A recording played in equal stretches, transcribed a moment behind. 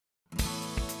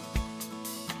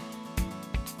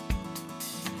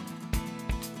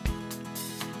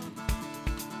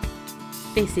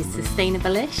This is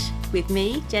Sustainable-ish with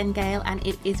me, Jen Gale, and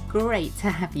it is great to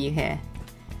have you here.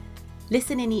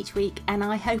 Listen in each week and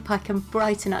I hope I can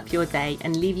brighten up your day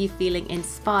and leave you feeling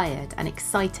inspired and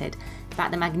excited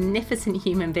about the magnificent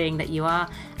human being that you are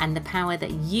and the power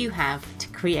that you have to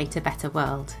create a better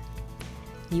world.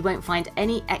 You won't find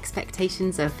any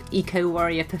expectations of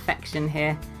eco-warrior perfection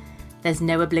here. There's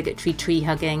no obligatory tree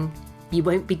hugging. You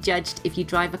won't be judged if you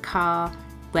drive a car,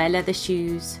 wear leather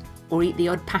shoes, or eat the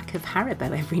odd pack of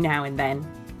Haribo every now and then.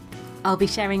 I'll be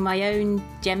sharing my own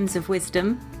gems of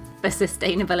wisdom for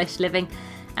sustainable-ish living,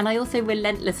 and I also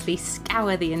relentlessly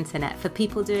scour the internet for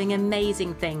people doing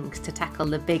amazing things to tackle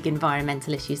the big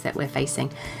environmental issues that we're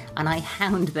facing, and I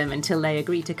hound them until they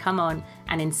agree to come on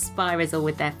and inspire us all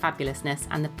with their fabulousness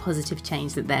and the positive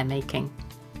change that they're making.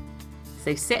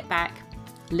 So sit back,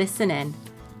 listen in,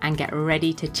 and get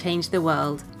ready to change the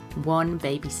world one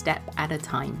baby step at a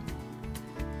time.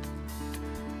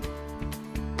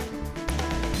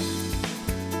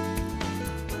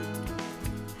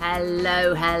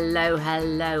 Hello, hello,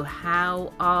 hello.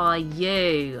 How are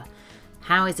you?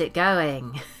 How is it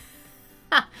going?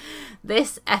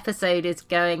 This episode is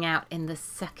going out in the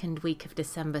second week of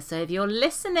December. So if you're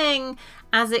listening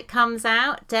as it comes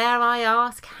out, dare I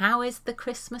ask, how is the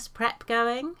Christmas prep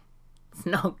going? It's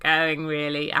not going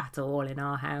really at all in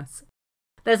our house.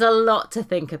 There's a lot to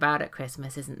think about at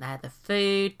Christmas, isn't there? The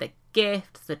food, the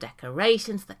gifts, the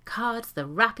decorations, the cards, the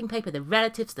wrapping paper, the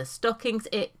relatives, the stockings,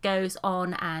 it goes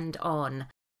on and on.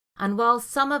 And while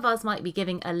some of us might be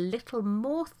giving a little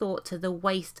more thought to the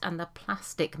waste and the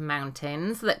plastic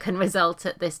mountains that can result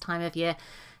at this time of year,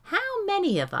 how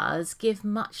many of us give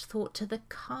much thought to the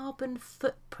carbon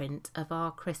footprint of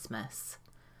our Christmas?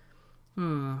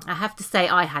 I have to say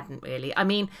I hadn't really. I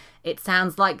mean, it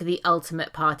sounds like the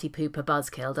ultimate party pooper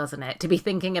buzzkill, doesn't it? To be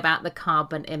thinking about the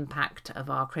carbon impact of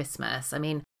our Christmas. I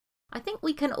mean, I think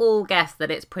we can all guess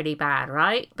that it's pretty bad,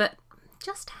 right? But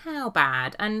just how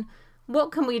bad? And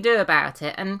what can we do about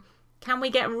it? And can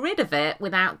we get rid of it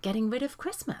without getting rid of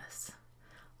Christmas?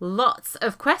 Lots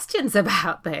of questions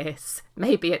about this.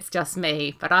 Maybe it's just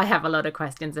me, but I have a lot of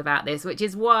questions about this, which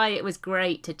is why it was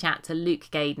great to chat to Luke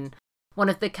Gaydon, one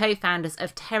of the co-founders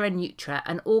of Terra Nutra,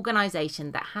 an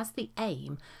organisation that has the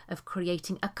aim of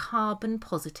creating a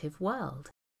carbon-positive world.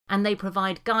 And they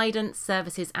provide guidance,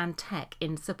 services and tech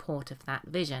in support of that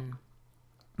vision.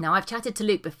 Now, I've chatted to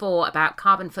Luke before about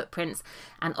carbon footprints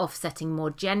and offsetting more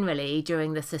generally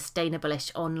during the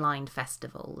Sustainable-ish online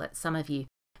festival that some of you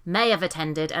may have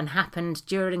attended and happened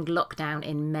during lockdown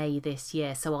in May this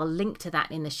year. So I'll link to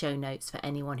that in the show notes for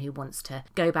anyone who wants to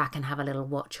go back and have a little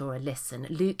watch or a listen.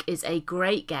 Luke is a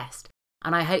great guest,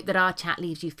 and I hope that our chat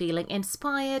leaves you feeling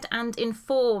inspired and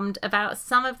informed about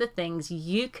some of the things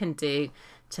you can do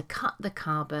to cut the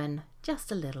carbon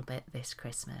just a little bit this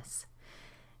Christmas.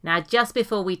 Now, just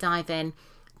before we dive in,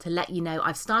 to let you know,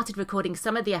 I've started recording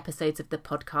some of the episodes of the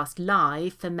podcast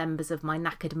live for members of my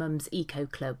Knackered Mums Eco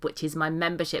Club, which is my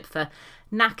membership for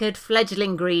knackered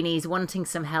fledgling greenies wanting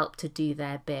some help to do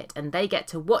their bit. And they get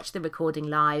to watch the recording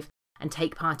live and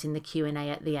take part in the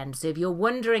Q&A at the end. So if you're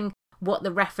wondering what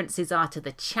the references are to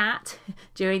the chat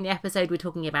during the episode, we're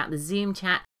talking about the Zoom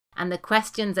chat. And the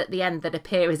questions at the end that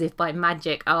appear as if by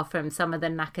magic are from some of the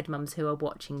knackered mums who are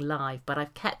watching live. But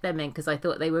I've kept them in because I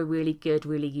thought they were really good,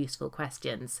 really useful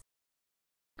questions.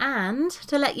 And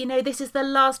to let you know, this is the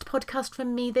last podcast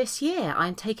from me this year.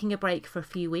 I'm taking a break for a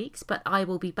few weeks, but I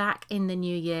will be back in the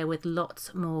new year with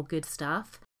lots more good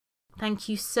stuff. Thank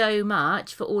you so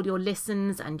much for all your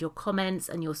listens and your comments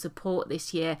and your support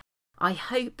this year. I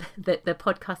hope that the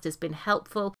podcast has been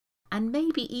helpful and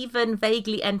maybe even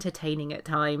vaguely entertaining at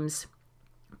times.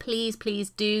 Please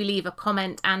do leave a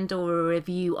comment and or a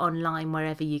review online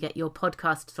wherever you get your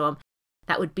podcasts from.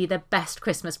 That would be the best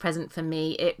Christmas present for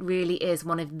me. It really is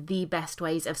one of the best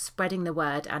ways of spreading the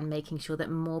word and making sure that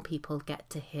more people get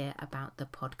to hear about the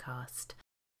podcast.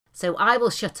 So I will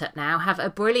shut up now. Have a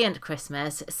brilliant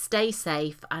Christmas. Stay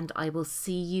safe and I will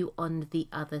see you on the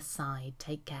other side.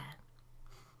 Take care.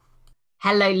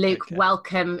 Hello, Luke. Okay.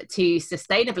 Welcome to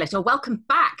Sustainable-ish, or welcome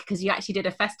back, because you actually did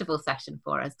a festival session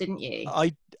for us, didn't you?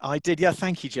 I did, yeah.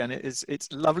 Thank you, Jen.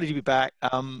 It's lovely to be back.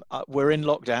 We're in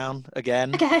lockdown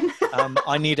again.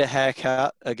 I need a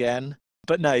haircut again.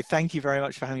 But no, thank you very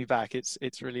much for having me back.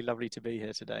 It's really lovely to be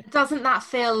here today. Doesn't that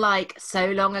feel like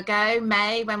so long ago,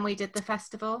 May, when we did the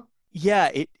festival? Yeah,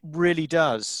 it really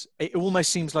does. It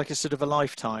almost seems like a sort of a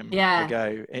lifetime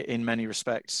ago in many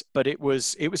respects. But it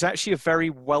was actually a very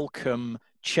welcome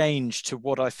change to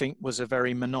what I think was a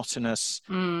very monotonous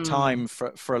time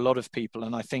for a lot of people.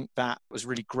 And I think that was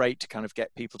really great to kind of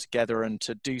get people together and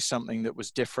to do something that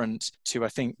was different to, I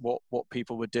think, what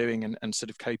people were doing and sort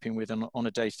of coping with on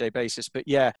a day-to-day basis. But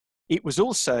yeah, it was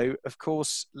also, of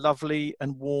course, lovely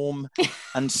and warm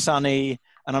and sunny.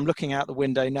 And I'm looking out the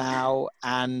window now,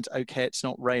 and okay, it's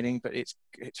not raining, but it's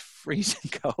freezing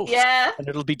cold. Yeah. And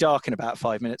it'll be dark in about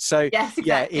 5 minutes. So yes,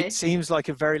 exactly. Yeah, it seems like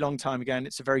a very long time ago, and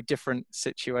it's a very different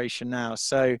situation now.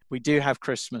 So we do have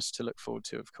Christmas to look forward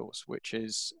to, of course, which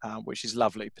is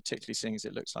lovely, particularly seeing as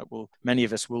it looks like many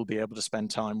of us will be able to spend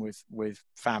time with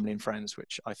family and friends,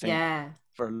 which I think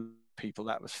for a lot of people,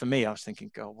 that was, for me, I was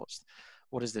thinking, God,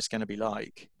 what is this going to be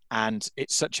like? And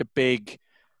it's such a big,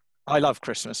 I love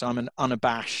Christmas. I'm an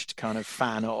unabashed kind of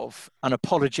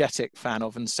unapologetic fan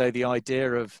of. And so the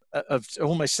idea of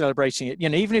almost celebrating it,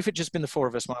 even if it just been the four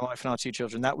of us, my wife and our two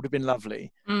children, that would have been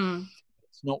lovely.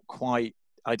 It's not quite,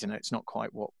 I don't know, it's not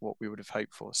quite what we would have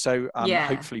hoped for. So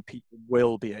hopefully people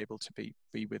will be able to be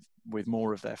with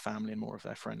more of their family and more of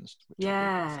their friends. Which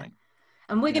I think.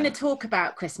 And we're going to talk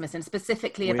about Christmas and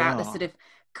specifically about the sort of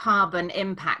carbon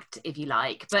impact, if you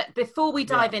like. But before we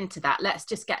dive into that, let's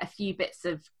just get a few bits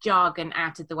of jargon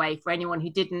out of the way for anyone who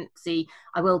didn't see.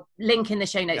 I will link in the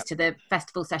show notes to the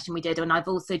festival session we did. And I've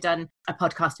also done a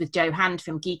podcast with Joe Hand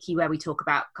from Geeky where we talk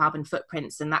about carbon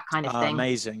footprints and that kind of thing.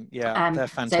 Amazing. Yeah, they're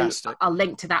fantastic. So I'll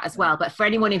link to that as well. But for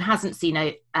anyone who hasn't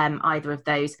seen either of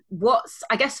those,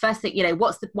 I guess first thing,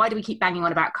 why do we keep banging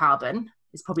on about carbon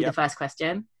is probably the first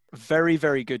question. Very,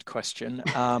 very good question.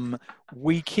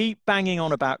 We keep banging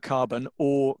on about carbon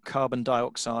or carbon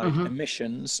dioxide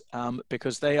emissions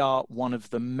because they are one of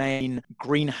the main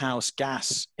greenhouse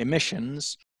gas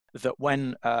emissions that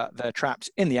when they're trapped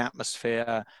in the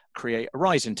atmosphere create a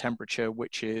rise in temperature,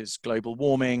 which is global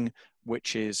warming,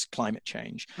 which is climate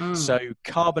change. So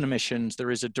carbon emissions,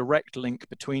 there is a direct link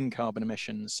between carbon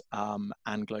emissions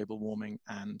and global warming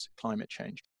and climate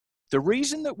change. The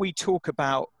reason that we talk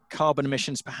about carbon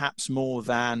emissions perhaps more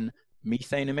than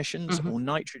methane emissions or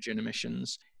nitrogen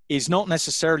emissions is not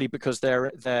necessarily because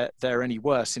they're any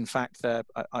worse. In fact,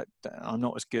 I'm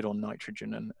not as good on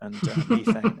nitrogen and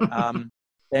methane.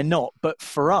 They're not. But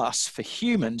for us, for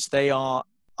humans, they are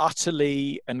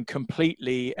utterly and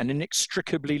completely and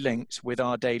inextricably linked with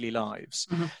our daily lives.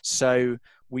 So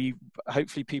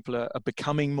hopefully people are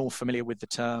becoming more familiar with the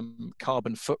term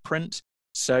carbon footprint.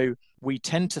 So we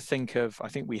tend to think of, I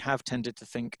think we have tended to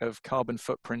think of carbon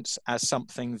footprints as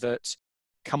something that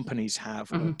companies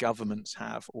have or governments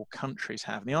have or countries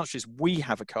have. And the answer is we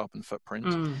have a carbon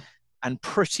footprint and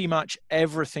pretty much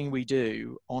everything we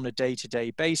do on a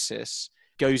day-to-day basis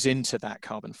goes into that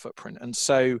carbon footprint. And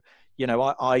so,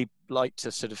 I like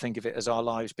to sort of think of it as our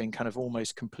lives being kind of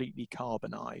almost completely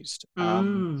carbonized.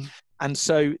 And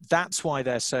so that's why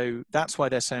they're so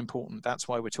important. That's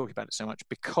why we're talking about it so much,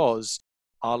 because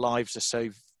our lives are so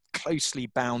closely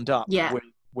bound up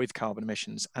with carbon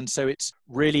emissions. And so it's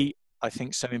really, I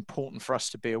think, so important for us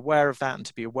to be aware of that and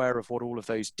to be aware of what all of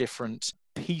those different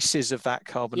pieces of that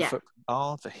carbon footprint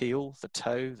are, the heel, the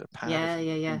toe, the pad,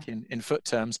 in foot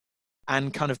terms,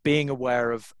 and kind of being aware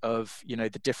of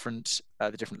the different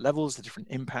levels, the different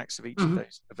impacts of each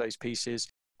of those pieces.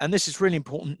 And this is really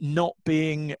important, not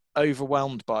being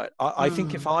overwhelmed by it. I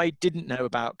think if I didn't know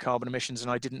about carbon emissions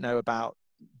and I didn't know about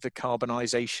the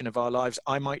carbonization of our lives,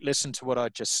 I might listen to what I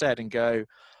just said and go,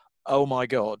 oh my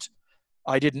God,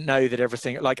 I didn't know that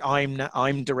everything, like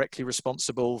I'm directly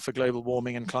responsible for global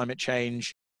warming and climate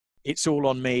change. It's all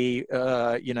on me,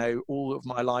 all of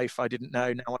my life I didn't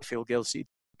know, now I feel guilty.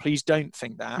 Please don't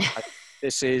think that.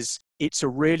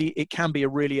 It can be a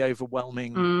really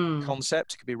overwhelming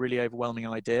concept. It could be a really overwhelming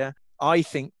idea. I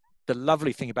think the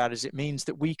lovely thing about it is it means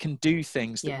that we can do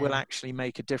things that will actually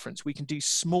make a difference. We can do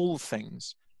small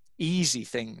things, easy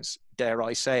things, dare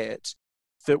I say it,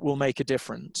 that will make a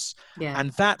difference.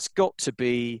 And that's got to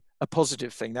be a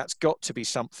positive thing. That's got to be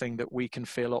something that we can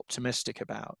feel optimistic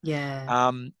about.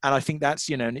 And I think that's,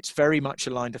 and it's very much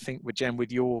aligned, I think, with Jen,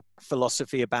 with your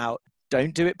philosophy about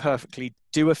don't do it perfectly,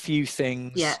 do a few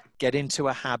things, get into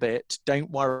a habit. Don't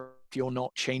worry if you're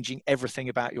not changing everything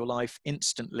about your life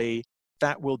instantly.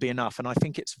 That will be enough. And I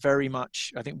think it's very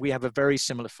much, I think we have a very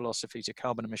similar philosophy to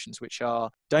carbon emissions, which are,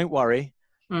 don't worry.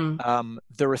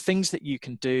 There are things that you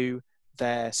can do.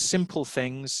 They're simple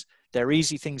things. They're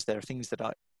easy things. They're things that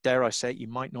dare I say, you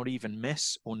might not even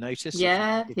miss or notice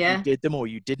if you did them or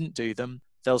you didn't do them.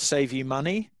 They'll save you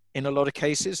money in a lot of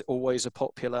cases, always a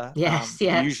popular,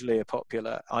 usually a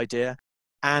popular idea.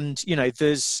 And,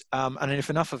 there's, and if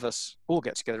enough of us all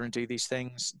get together and do these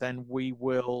things, then we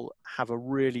will have a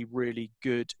really, really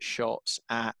good shot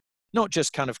at not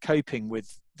just kind of coping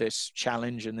with this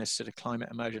challenge and this sort of climate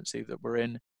emergency that we're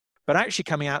in. But actually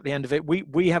coming out the end of it,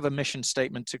 we have a mission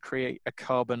statement to create a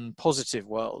carbon positive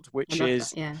world, which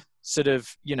is sort of,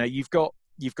 you've got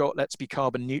let's be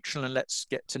carbon neutral and let's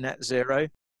get to net zero,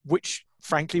 which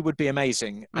frankly would be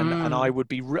amazing. And I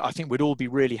think we'd all be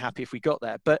really happy if we got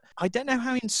there. But I don't know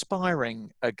how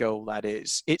inspiring a goal that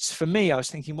is. It's, for me, I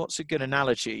was thinking, what's a good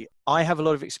analogy? I have a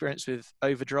lot of experience with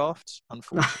overdrafts,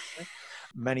 unfortunately.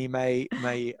 Many may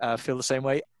feel the same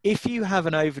way. If you have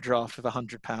an overdraft of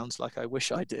 £100, like I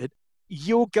wish I did,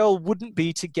 your goal wouldn't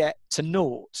be to get to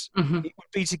naught. Mm-hmm. It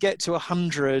would be to get to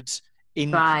 100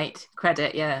 in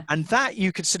credit, yeah. And that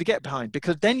you could sort of get behind,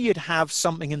 because then you'd have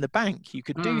something in the bank. You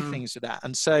could do things with that.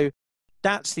 And so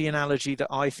that's the analogy that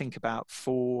I think about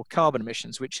for carbon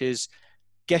emissions, which is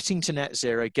getting to net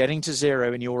zero, getting to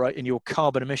zero in your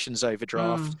carbon emissions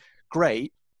overdraft.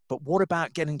 Great. But what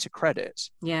about getting to credit?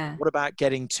 Yeah. What about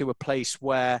getting to a place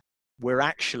where we're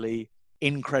actually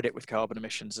in credit with carbon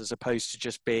emissions, as opposed to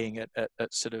just being at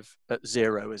sort of at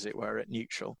zero, as it were, at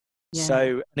neutral? Yeah. So,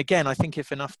 and again, I think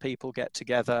if enough people get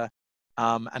together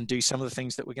and do some of the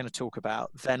things that we're going to talk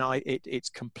about, then it's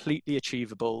completely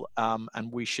achievable,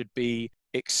 and we should be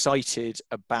excited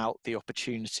about the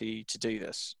opportunity to do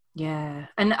this. Yeah,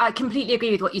 and I completely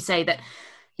agree with what you say, that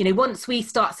once we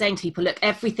start saying to people, look,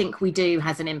 everything we do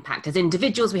has an impact. As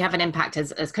individuals, we have an impact.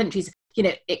 As countries,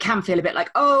 it can feel a bit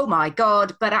like, oh my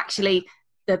God, but actually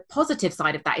the positive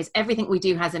side of that is everything we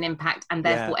do has an impact, and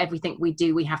therefore everything we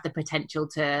do, we have the potential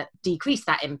to decrease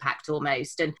that impact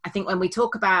almost. And I think when we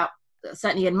talk about,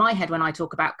 certainly in my head, when I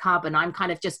talk about carbon, I'm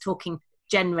kind of just talking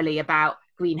generally about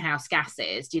greenhouse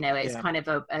gases. It's kind of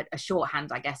a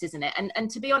shorthand, I guess, isn't it? And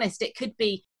to be honest,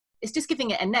 it's just giving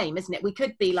it a name, isn't it? We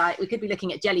could be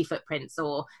looking at jelly footprints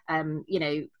or,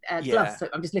 glove foot.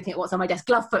 I'm just looking at what's on my desk,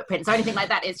 glove footprints or anything like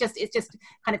that. It's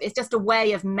just a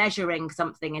way of measuring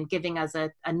something and giving us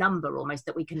a number almost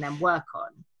that we can then work on.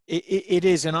 It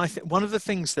is. And I think one of the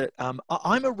things that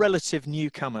I'm a relative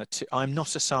newcomer to, I'm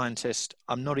not a scientist.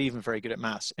 I'm not even very good at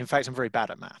maths. In fact, I'm very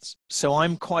bad at maths. So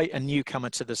I'm quite a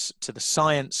newcomer to the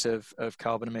science of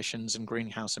carbon emissions and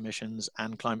greenhouse emissions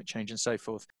and climate change and so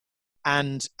forth.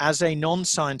 And as a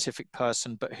non-scientific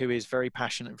person, but who is very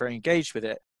passionate, very engaged with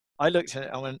it, I looked at it,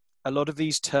 I went, a lot of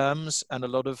these terms and a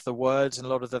lot of the words and a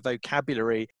lot of the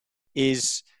vocabulary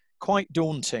is quite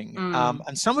daunting.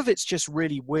 And some of it's just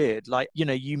really weird. Like,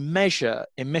 you measure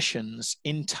emissions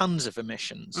in tons of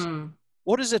emissions.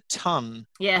 What is a ton?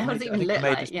 Yeah, what does it even look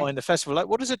like? This point in the festival. Like,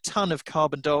 what does a ton of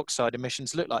carbon dioxide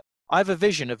emissions look like? I have a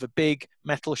vision of a big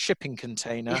metal shipping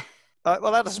container.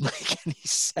 Well, that doesn't make any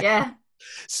sense. Yeah.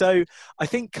 So I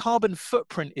think carbon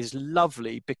footprint is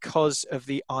lovely because of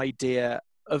the idea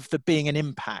of there being an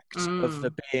impact, of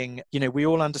there being, we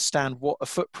all understand what a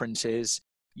footprint is.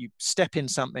 You step in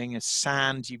something, it's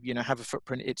sand, you have a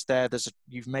footprint, it's there,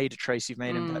 you've made a trace, you've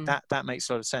made an impact. That makes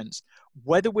a lot of sense.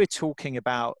 Whether we're talking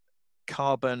about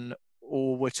carbon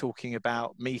or we're talking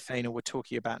about methane or we're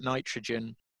talking about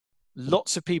nitrogen,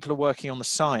 lots of people are working on the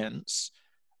science.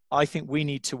 I think we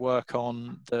need to work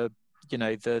on the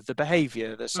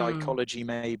behavior, the psychology,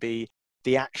 maybe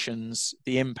the actions,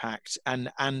 the impact, and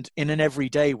in an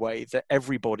everyday way that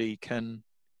everybody can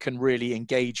really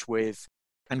engage with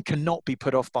and cannot be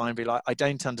put off by and be like, I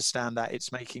don't understand that.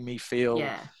 It's making me feel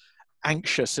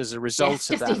anxious as a result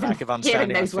of that lack of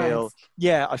understanding.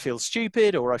 I feel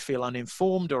stupid, or I feel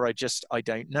uninformed, or I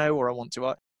don't know, or I want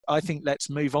to. I think let's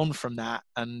move on from that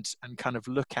and kind of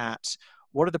look at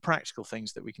what are the practical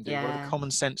things that we can do? What are the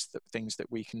common sense things that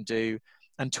we can do,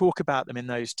 and talk about them in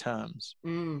those terms?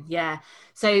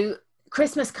 So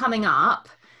Christmas coming up.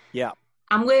 Yeah.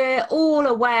 And we're all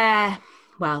aware,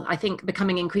 well, I think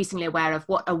becoming increasingly aware of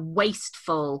what a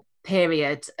wasteful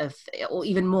period of, or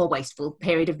even more wasteful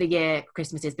period of the year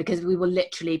Christmas is, because we will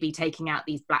literally be taking out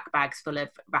these black bags full of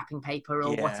wrapping paper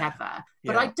or whatever.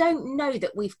 But I don't know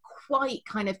that we've quite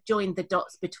kind of joined the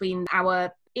dots between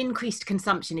our increased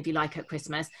consumption, if you like, at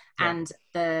Christmas and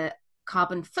the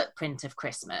carbon footprint of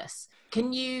Christmas.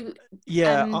 Can you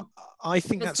I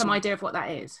think that's some idea of what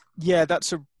that is? Yeah,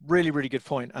 that's a really, really good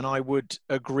point. And I would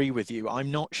agree with you.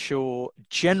 I'm not sure,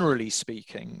 generally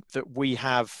speaking, that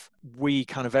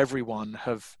everyone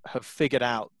have figured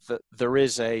out that there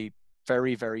is a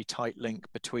very, very tight link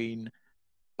between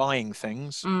buying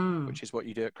things, which is what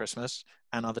you do at Christmas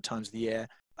and other times of the year,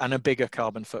 and a bigger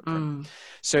carbon footprint.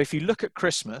 So if you look at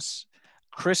Christmas,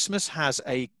 Christmas has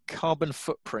a carbon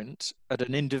footprint at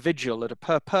an individual, at a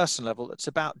per person level, that's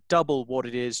about double what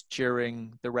it is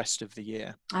during the rest of the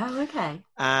year. Oh, okay.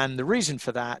 And the reason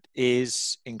for that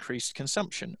is increased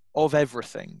consumption of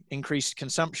everything. Increased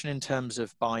consumption in terms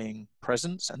of buying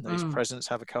presents, and those presents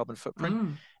have a carbon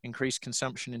footprint. Increased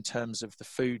consumption in terms of the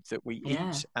food that we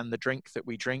eat and the drink that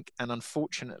we drink. And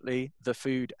unfortunately, the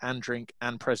food and drink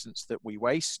and presents that we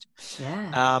waste.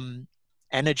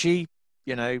 Energy,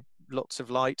 lots of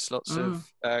lights, lots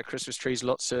of Christmas trees,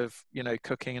 lots of,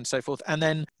 cooking and so forth. And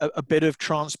then a bit of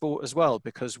transport as well,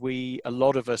 because a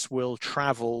lot of us will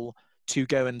travel to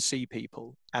go and see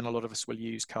people, and a lot of us will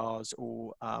use cars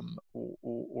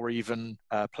or even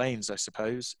planes, I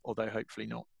suppose, although hopefully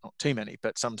not too many.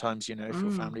 But sometimes, if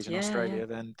your family's in Australia,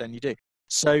 then you do.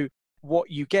 So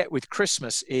what you get with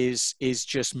Christmas is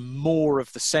just more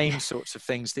of the same sorts of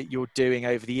things that you're doing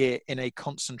over the year in a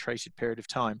concentrated period of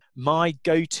time. My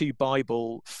go-to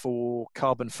Bible for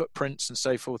carbon footprints and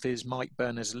so forth is Mike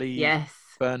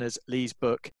Berners-Lee's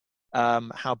book,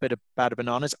 How Bad Are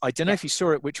Bananas. I don't know if you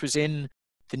saw it, which was in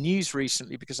the news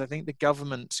recently, because I think the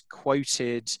government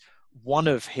quoted one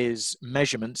of his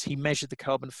measurements. He measured the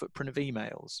carbon footprint of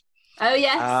emails. Oh,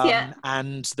 yes,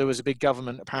 And there was a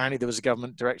government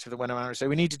directive that went around and said,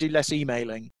 we need to do less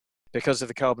emailing because of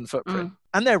the carbon footprint.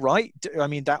 And they're right. I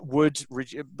mean, that would,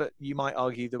 but you might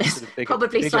argue there was sort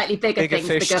of slightly bigger things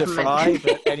fish the to government. fry.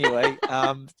 But anyway,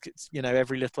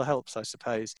 every little helps, I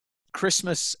suppose.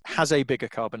 Christmas has a bigger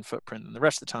carbon footprint than the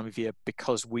rest of the time of year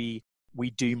because we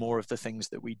do more of the things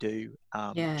that we do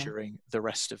during the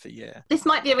rest of the year. This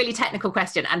might be a really technical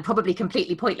question and probably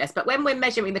completely pointless, but when we're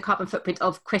measuring the carbon footprint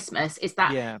of Christmas, is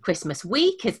that Christmas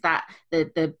week? Is that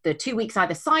the 2 weeks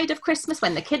either side of Christmas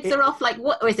when the kids are off? Like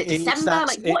what, or is it December?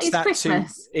 What is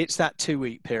Christmas? It's that 2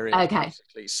 week period. Okay.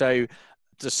 Basically. So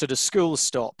the sort of school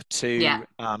stop to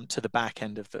the back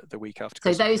end of the week after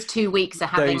Christmas. So those 2 weeks are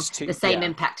having the same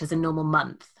impact as a normal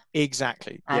month.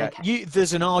 Exactly. Yeah.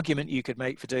 There's an argument you could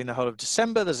make for doing the whole of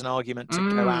December. There's an argument to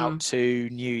go out to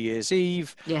New Year's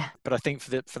Eve. Yeah. But I think for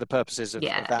the purposes of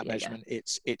that measurement,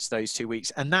 it's those 2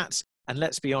 weeks. And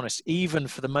let's be honest, even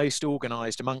for the most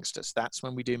organized amongst us, that's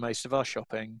when we do most of our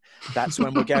shopping. That's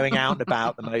when we're going out and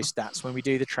about the most. That's when we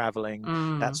do the traveling.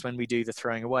 That's when we do the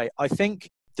throwing away. I think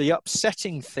the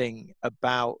upsetting thing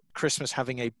about Christmas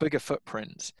having a bigger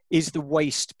footprint is the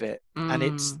waste bit. And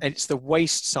it's the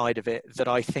waste side of it that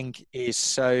I think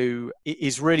is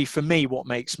really, for me, what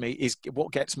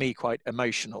gets me quite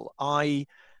emotional. I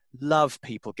love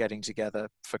people getting together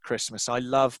for Christmas. I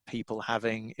love people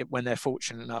having it when they're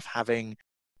fortunate enough, having,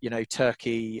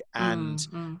 turkey and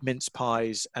mince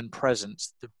pies and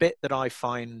presents. The bit that I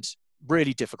find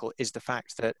really difficult is the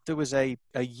fact that there was a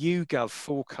YouGov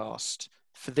forecast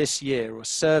for this year, or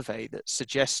survey, that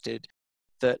suggested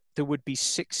that there would be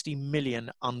 60 million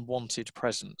unwanted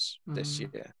presents this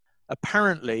year.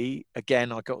 Apparently,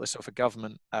 again, I got this off a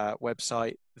government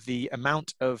website, the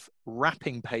amount of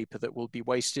wrapping paper that will be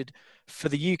wasted for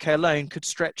the UK alone could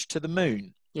stretch to the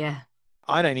moon. Yeah.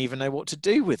 I don't even know what to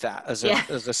do with that as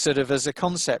a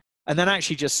concept. And then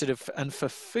actually and for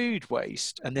food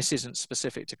waste, and this isn't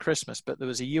specific to Christmas, but there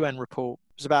was a UN report,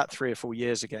 it was about 3 or 4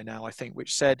 years ago now, I think,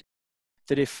 which said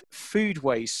that if food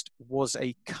waste was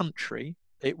a country,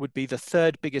 it would be the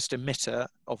third biggest emitter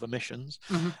of emissions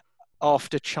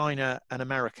after China and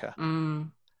America.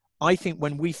 I think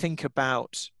when we think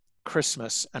about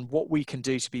Christmas and what we can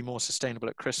do to be more sustainable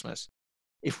at Christmas,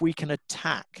 if we can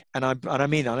attack, I know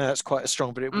that's quite a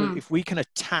strong, but if we can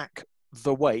attack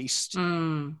the waste,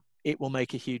 it will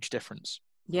make a huge difference.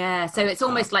 Yeah, so it's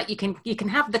almost like you can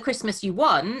have the Christmas you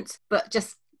want, but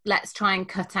just let's try and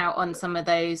cut out on some of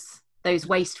those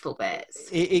wasteful bits.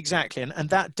 Exactly. And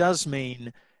that does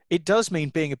mean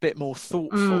being a bit more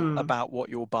thoughtful about what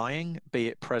you're buying, be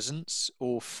it presents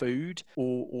or food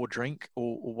or drink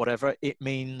or whatever. It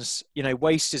means,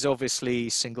 waste is obviously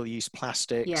single-use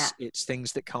plastics. Yeah. It's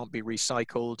things that can't be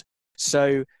recycled.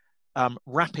 So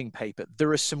wrapping paper,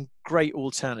 there are some great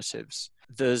alternatives.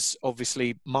 There's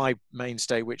obviously my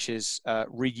mainstay, which is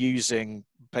reusing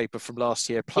paper from last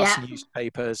year plus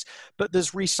newspapers, but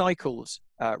there's recycled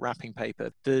wrapping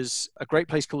paper. There's a great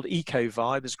place called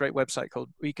EcoVibe. There's a great website called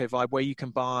EcoVibe where you can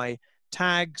buy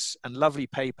tags and lovely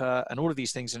paper and all of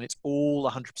these things, and it's all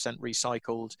 100%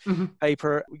 recycled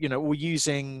paper, or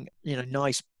using,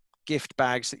 nice gift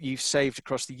bags that you've saved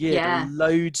across the year. There are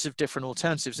loads of different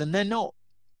alternatives, and they're not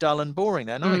dull and boring.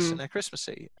 They're nice and they're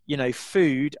Christmassy.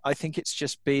 Food, I think it's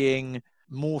just being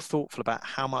more thoughtful about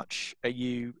how much are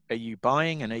you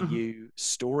buying, and are you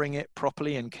storing it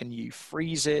properly, and can you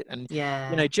freeze it, and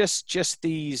just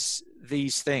these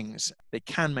things, they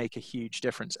can make a huge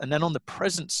difference. And then on the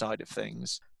present side of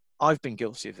things, I've been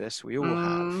guilty of this, we all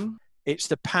have. It's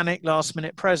the panic last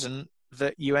minute present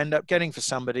that you end up getting for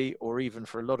somebody, or even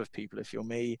for a lot of people if you're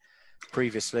me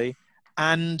previously,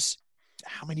 and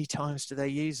how many times do they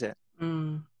use it?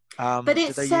 But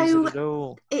it's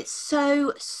it's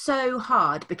so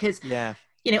hard, because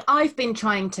I've been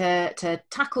trying to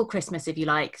tackle Christmas, if you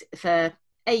like, for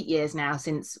 8 years now,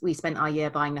 since we spent our year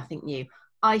buying nothing new.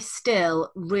 I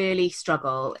still really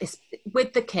struggle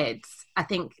with the kids. I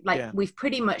think we've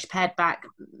pretty much pared back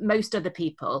most other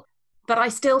people, but I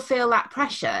still feel that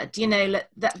pressure. Do you know,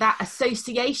 that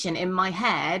association in my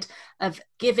head of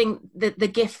giving the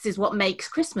gifts is what makes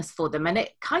Christmas for them. And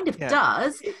it kind of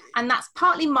does. And that's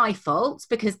partly my fault,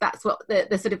 because that's what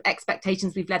the sort of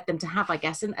expectations we've led them to have, I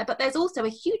guess. But there's also a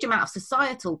huge amount of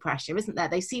societal pressure, isn't there?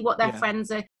 They see what their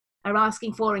friends are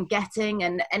asking for and getting,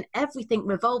 and everything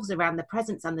revolves around the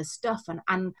presents and the stuff.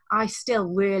 And I still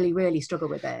really, really struggle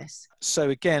with this.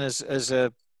 So again, as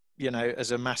a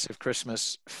massive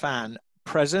Christmas fan,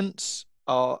 presents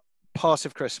are part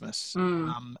of Christmas.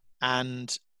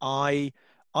 And I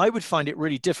would find it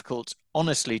really difficult,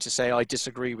 honestly, to say I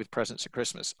disagree with presents at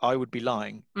Christmas. I would be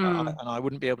lying, and I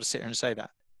wouldn't be able to sit here and say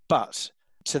that. But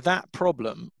to that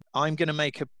problem, I'm going to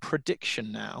make a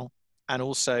prediction now, and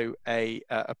also a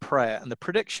prayer. And the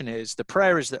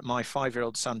prayer is that my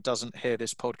 5-year-old son doesn't hear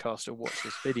this podcast or watch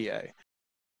this video.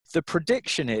 The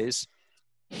prediction is,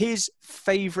 his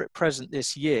favorite present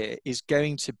this year is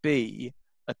going to be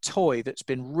a toy that's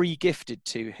been re-gifted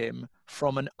to him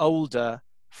from an older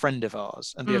friend of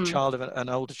ours, and the child of an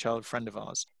older child friend of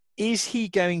ours. Is he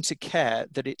going to care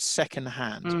that it's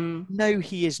secondhand? No,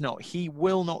 he is not. He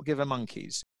will not give a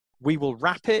monkeys. We will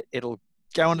wrap it. It'll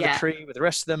go under the tree with the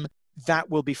rest of them. That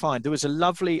will be fine. There was I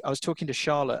was talking to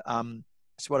Charlotte,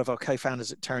 it's one of our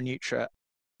co-founders at Terra Nutra.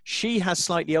 She has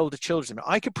slightly older children.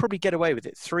 I could probably get away with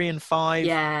it, 3 and 5.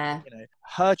 Yeah.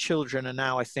 Her children are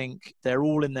now, I think, they're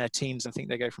all in their teens. I think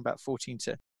they go from about 14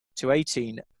 to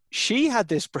 18. She had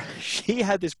this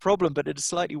problem, but in a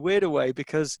slightly weirder way,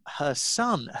 because her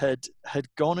son had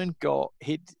gone and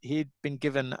he'd been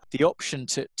given the option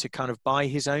to kind of buy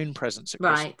his own presents at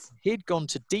Christmas. Right. He'd gone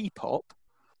to Depop,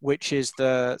 which is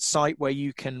the site where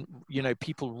you can,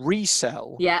 people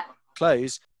resell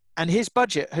clothes. And his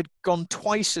budget had gone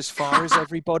twice as far as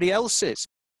everybody else's.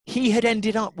 He had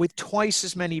ended up with twice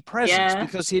as many presents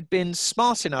because he'd been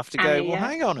smart enough to go, well,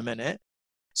 hang on a minute.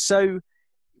 So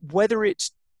whether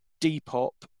it's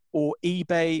Depop or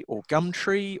eBay or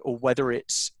Gumtree, or whether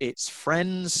it's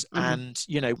friends, and,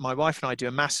 my wife and I do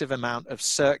a massive amount of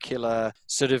circular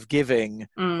sort of giving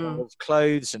of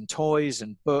clothes and toys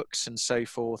and books and so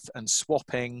forth, and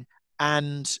swapping.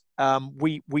 And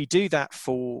we do that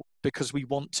because we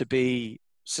want to be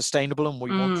sustainable, and we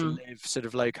want to live sort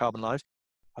of low carbon lives.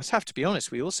 I have to be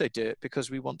honest, we also do it because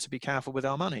we want to be careful with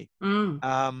our money.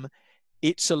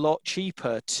 It's a lot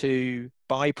cheaper to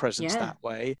buy presents that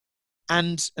way.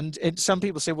 And some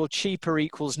people say, well, cheaper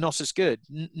equals not as good.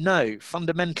 No,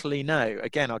 fundamentally, no.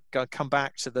 Again, I'll come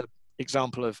back to the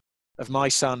example of my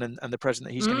son and the present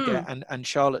that he's going to get, and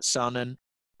Charlotte's son,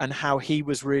 and how he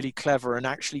was really clever and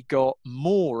actually got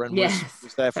more, and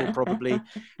was therefore probably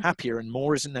happier. And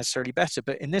more isn't necessarily better.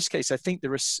 But in this case, I think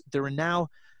there are now,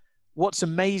 what's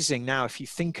amazing now, if you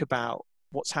think about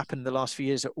what's happened in the last few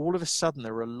years, that all of a sudden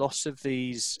there are a lot of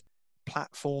these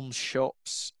platforms,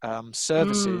 shops,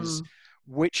 services,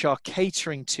 which are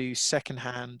catering to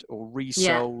secondhand or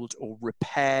resold or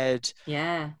repaired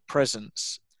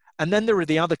presents. And then there are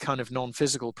the other kind of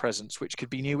non-physical presents, which could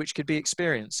be new, which could be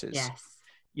experiences. Yes.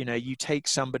 You take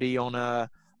somebody on a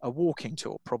walking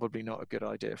tour, probably not a good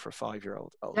idea for a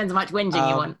 5-year-old. Depends how much whinging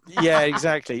you want. Yeah,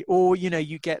 exactly. Or,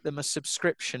 you get them a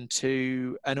subscription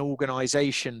to an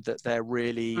organization that they're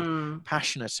really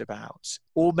passionate about.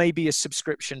 Or maybe a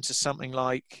subscription to something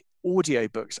like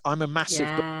audiobooks. I'm a massive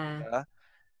book reader,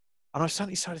 and I've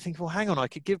suddenly started thinking, well, hang on, I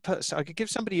could give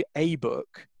somebody a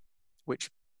book, which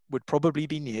would probably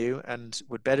be new and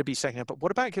would better be secondhand. But what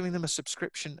about giving them a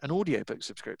subscription, an audiobook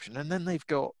subscription? And then they've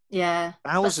got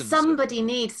thousands. But somebody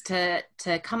needs to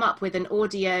come up with an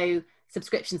audio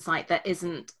subscription site that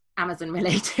isn't Amazon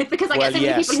related, because I get so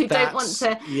many people who don't want to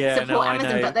support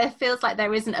Amazon, but there feels like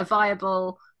there isn't a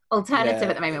viable alternative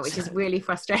at the moment, which is really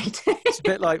frustrating. It's a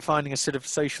bit like finding a sort of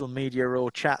social media or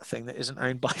chat thing that isn't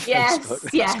owned by Facebook.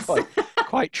 Yes.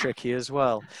 Quite tricky as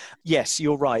well. Yes,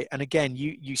 you're right. And again,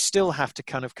 you still have to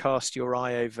kind of cast your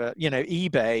eye over,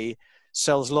 eBay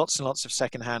sells lots and lots of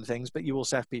secondhand things, but you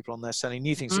also have people on there selling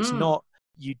new things. It's not,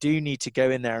 you do need to go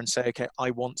in there and say, okay,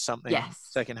 I want something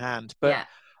secondhand. But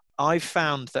I've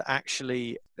found that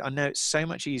actually, I know it's so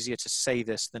much easier to say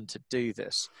this than to do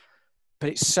this, but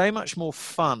it's so much more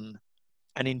fun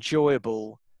and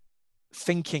enjoyable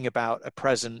thinking about a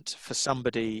present for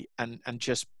somebody and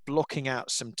just blocking out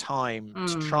some time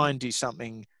to try and do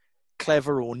something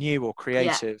clever or new or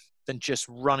creative than just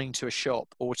running to a shop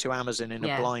or to Amazon in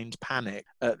a blind panic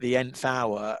at the nth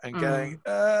hour and going,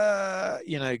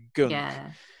 gunk.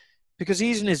 Yeah. Because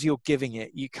even as you're giving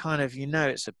it, you kind of,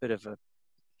 it's a bit of a,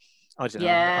 I don't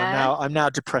know. I'm now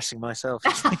depressing myself.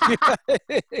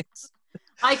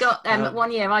 I got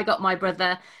one year. I got my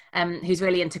brother, who's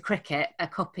really into cricket, a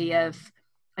copy of,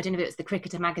 I don't know if it was the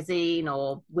Cricketer magazine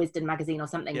or Wisden magazine or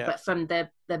something, but from the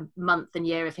month and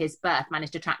year of his birth,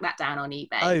 managed to track that down on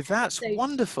eBay. Oh, that's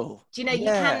wonderful. Do you know, you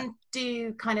can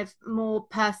do kind of more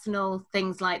personal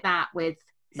things like that with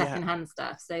secondhand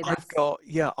stuff. So that's...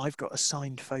 I've got a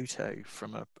signed photo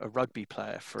from a rugby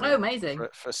player for amazing.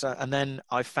 And then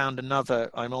I found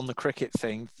another, I'm on the cricket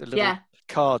thing, the little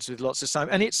cards with lots of sign,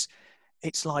 and it's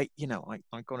like,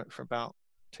 I got it for about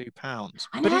 £2,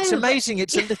 but it's amazing.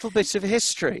 It's a little bit of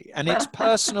history, and it's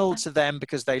personal to them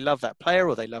because they love that player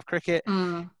or they love cricket.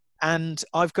 And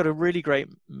I've got a really great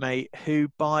mate who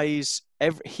buys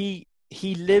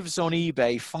he lives on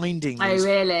eBay finding these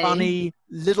funny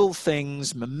little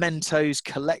things, mementos,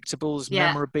 collectibles,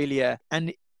 memorabilia,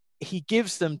 and he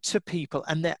gives them to people,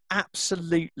 and they're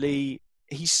absolutely,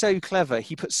 he's so clever.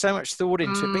 He puts so much thought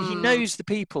into it, but he knows the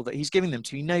people that he's giving them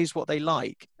to. He knows what they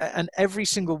like. And every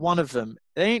single one of them,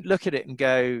 they don't look at it and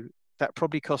go, that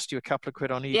probably cost you a couple of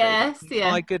quid on eBay. Yes,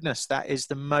 My goodness, that is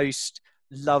the most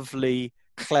lovely,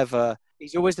 clever.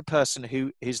 He's always the person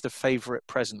who is the favourite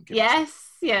present giver. Yes,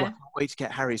 Well, I can't wait to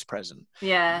get Harry's present.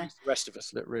 Yeah. The rest of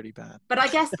us look really bad. But I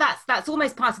guess that's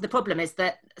almost part of the problem, is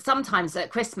that sometimes at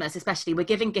Christmas, especially, we're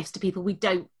giving gifts to people we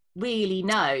don't really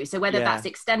know. So whether that's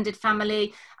extended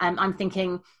family, I'm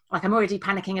thinking, like, I'm already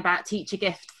panicking about teacher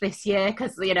gifts this year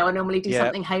because, I normally do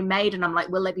something homemade, and I'm like,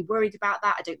 will they be worried about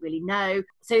that? I don't really know.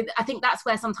 So I think that's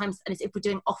where sometimes, and if we're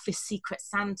doing office secret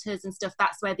Santas and stuff,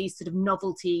 that's where these sort of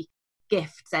novelty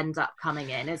gifts end up coming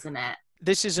in, isn't it?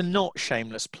 This is a not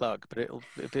shameless plug, but it'll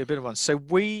be a bit of one. So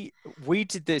we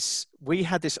did this. We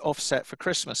had this offset for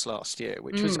Christmas last year,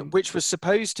 which was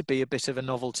supposed to be a bit of a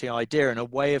novelty idea and a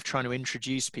way of trying to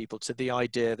introduce people to the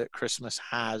idea that Christmas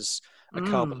has a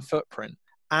carbon footprint.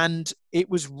 And it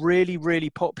was really,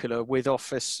 really popular with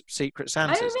office secret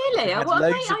Santas. Oh, really? What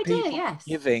a great idea! Yes,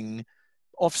 giving,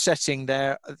 offsetting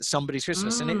somebody's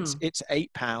Christmas, and it's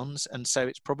 £8, and so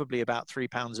it's probably about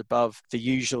 £3 above the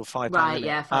usual £5. Right, limit.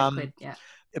 yeah, £5, yeah.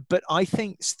 But I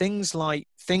think things like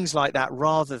that,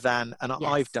 rather than, and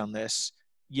I've done this,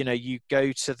 you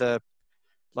go to the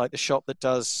shop that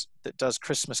does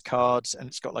Christmas cards, and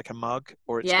it's got like a mug,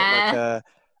 or it's got like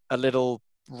a little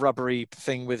rubbery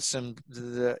thing with some,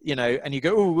 and you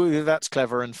go, oh, that's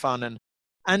clever and fun,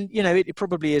 and it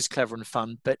probably is clever and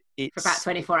fun, but it's for about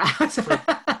 24 hours.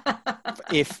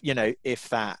 if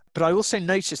that. But I also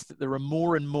noticed that there are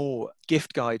more and more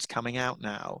gift guides coming out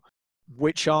now,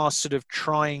 which are sort of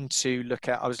trying to look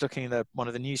at. I was looking at one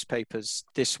of the newspapers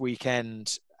this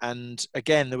weekend, and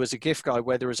again, there was a gift guide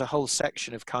where there was a whole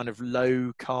section of kind of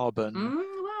low carbon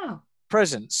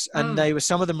presents, and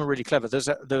some of them were really clever.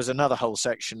 There was another whole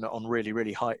section on really,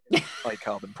 really high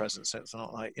carbon presents. So it's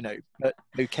not like, but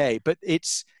okay. But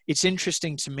it's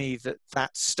interesting to me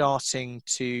that's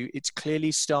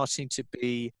clearly starting to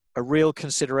be a real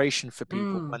consideration for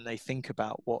people when they think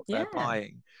about what they're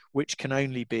buying, which can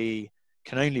only be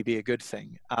a good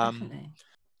thing. Definitely.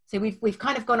 So we've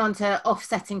kind of gone on to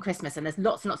offsetting Christmas, and there's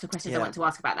lots and lots of questions I want to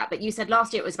ask about that. But you said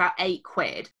last year it was about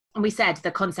 £8. And we said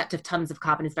the concept of tons of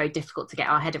carbon is very difficult to get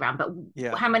our head around, but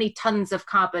how many tons of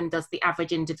carbon does the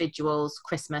average individual's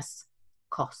Christmas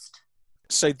cost?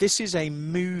 So this is a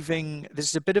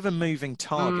bit of a moving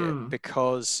target,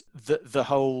 because the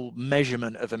whole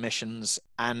measurement of emissions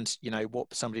and,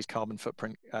 what somebody's carbon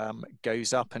footprint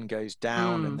goes up and goes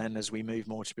down. And then as we move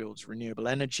more towards renewable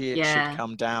energy, it should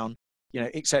come down,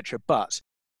 etc. But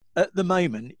at the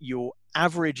moment, your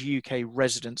average UK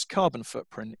resident's carbon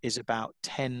footprint is about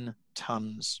 10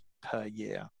 tons per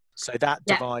year. So that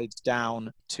divides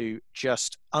down to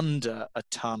just under a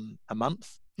ton a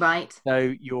month. Right.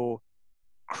 So your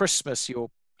Christmas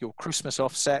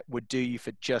offset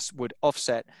would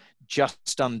offset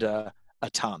just under a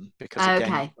ton, because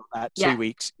again, you've got that 2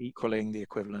 weeks equaling the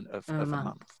equivalent of a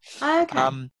month.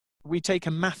 Okay. We take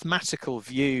a mathematical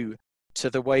view to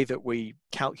the way that we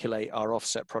calculate our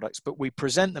offset products, but we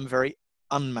present them very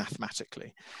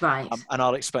unmathematically. Right. And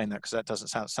I'll explain that, because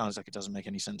that sounds like it doesn't make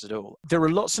any sense at all. There are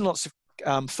lots and lots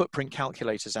of footprint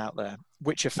calculators out there,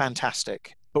 which are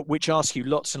fantastic, but which ask you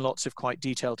lots and lots of quite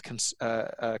detailed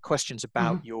questions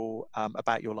about your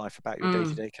life, about your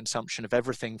day-to-day consumption of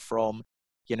everything from,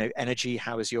 energy.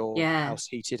 How is your house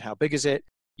heated? How big is it?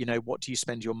 What do you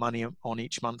spend your money on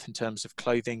each month in terms of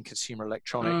clothing, consumer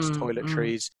electronics,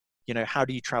 toiletries? How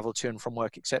do you travel to and from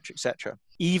work, et cetera, et cetera.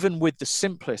 Even with the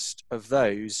simplest of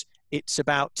those, it's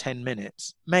about 10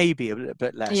 minutes, maybe a little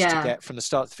bit less, to get from the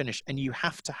start to finish. And you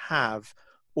have to have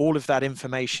all of that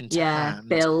information to hand,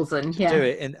 bills and to do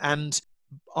it. And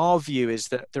our view is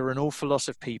that there are an awful lot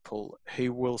of people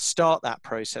who will start that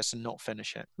process and not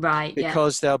finish it. Right.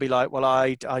 Because they'll be like, well,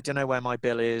 I don't know where my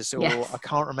bill is, or I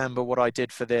can't remember what I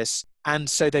did for this. And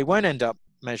so they won't end up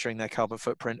measuring their carbon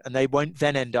footprint, and they won't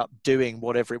then end up doing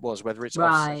whatever it was, whether it's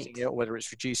offsetting it or whether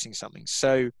it's reducing something.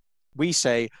 So we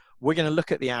say, we're going to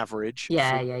look at the average,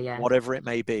 whatever it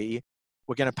may be.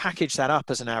 We're going to package that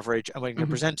up as an average, and we're going to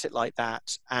present it like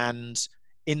that. And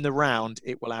in the round,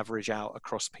 it will average out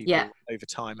across people over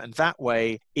time. And that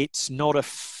way, it's not a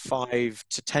 5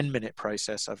 to 10 minute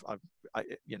process. It's a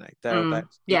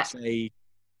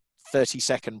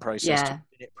 30-second process,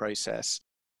 2-minute process.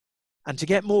 And to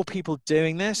get more people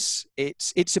doing this,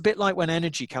 it's a bit like when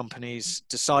energy companies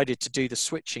decided to do the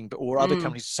switching, or other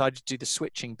companies decided to do the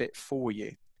switching bit for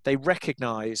you. They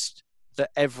recognized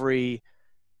that every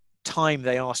time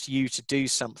they asked you to do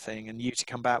something and you to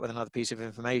come back with another piece of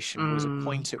information was a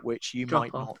point at which you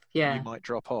might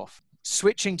drop off.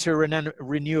 Switching to a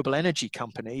renewable energy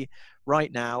company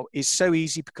right now is so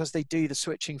easy because they do the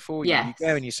switching for you. You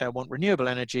go and you say, I want renewable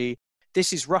energy.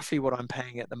 This is roughly what I'm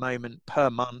paying at the moment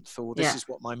per month, or this is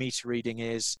what my meter reading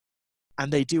is.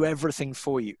 And they do everything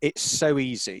for you. It's so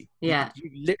easy. You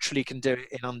literally can do it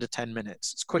in under 10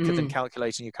 minutes. It's quicker than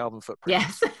calculating your carbon footprint.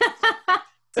 Yes.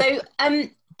 So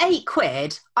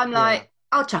 £8, I'm like,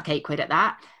 I'll chuck £8 at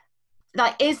that.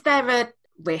 Like, is there a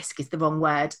risk, is the wrong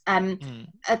word, a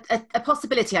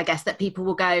possibility, I guess, that people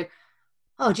will go,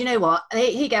 oh, do you know what? Here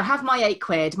you go, have my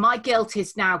 £8. My guilt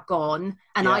is now gone,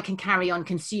 and I can carry on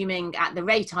consuming at the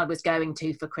rate I was going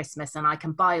to for Christmas, and I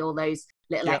can buy all those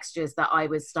little extras that I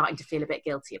was starting to feel a bit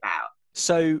guilty about.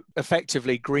 So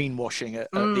effectively greenwashing at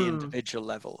the individual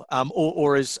level.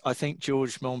 Or as I think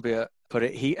George Monbiot put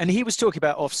it, he was talking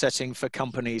about offsetting for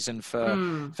companies and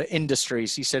for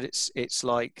industries. He said it's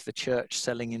like the church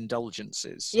selling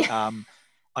indulgences.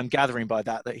 I'm gathering by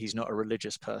that he's not a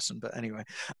religious person, but anyway.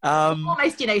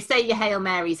 Almost, say your Hail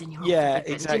Marys and you're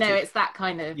exactly. It's that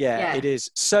kind of... It is.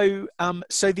 So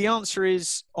the answer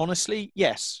is, honestly,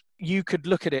 yes. You could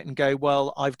look at it and go,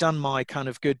 well, I've done my kind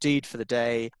of good deed for the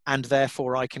day, and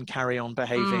therefore I can carry on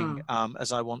behaving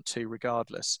as I want to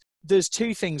regardless. There's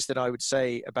two things that I would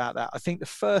say about that. I think the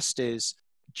first is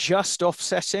just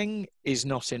offsetting is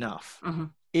not enough.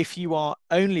 If you are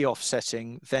only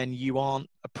offsetting, then you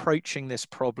aren't approaching this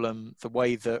problem the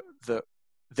way that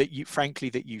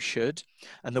you should,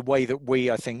 and the way that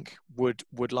we, I think,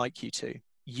 would like you to.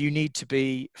 You need to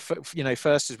be,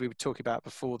 first, as we were talking about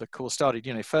before the call started,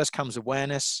 first comes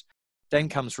awareness, then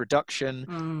comes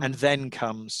reduction, and then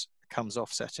comes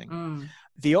offsetting.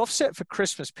 The offset for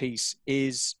Christmas piece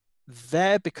is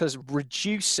there because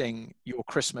reducing your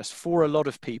Christmas for a lot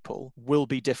of people will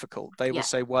be difficult. They will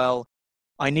say, well,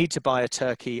 I need to buy a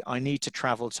turkey. I need to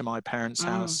travel to my parents'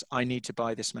 house. I need to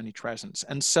buy this many presents.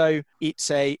 And so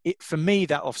for me,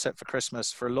 that offset for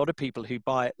Christmas, for a lot of people who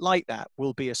buy it like that,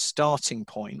 will be a starting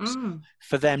point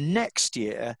for them next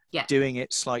year doing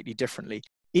it slightly differently.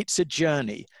 It's a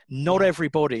journey. Not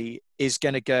everybody is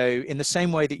going to go in the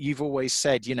same way that you've always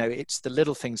said, it's the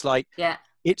little things like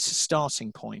it's a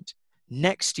starting point.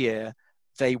 Next year,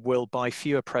 they will buy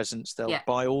fewer presents. They'll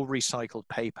buy all recycled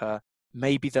paper.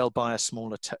 Maybe they'll buy a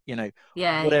smaller,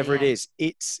 whatever it is.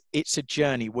 It's a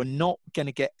journey. We're not going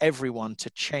to get everyone to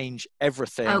change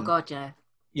everything. Oh God,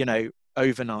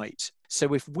 overnight.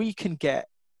 So if we can get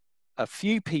a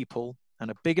few people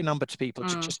and a bigger number of people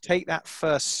to just take that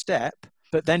first step,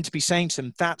 but then to be saying to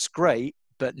them, that's great,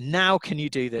 but now can you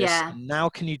do this? And now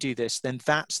can you do this? Then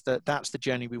that's the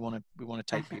journey we want to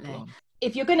take people on.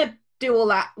 If you're going to do all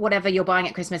that, whatever you're buying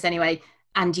at Christmas anyway,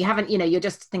 and you haven't, you're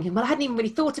just thinking, well, I hadn't even really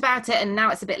thought about it, and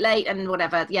now it's a bit late and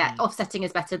whatever. Offsetting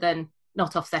is better than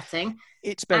not offsetting.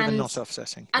 It's better than not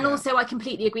offsetting. And also, I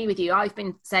completely agree with you. I've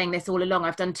been saying this all along.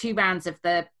 I've done 2 rounds of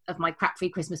my crap-free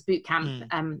Christmas boot camp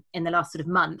in the last sort of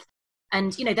month.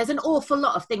 And, there's an awful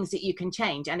lot of things that you can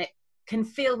change, and it can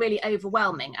feel really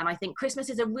overwhelming. And I think Christmas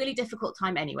is a really difficult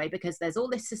time anyway, because there's all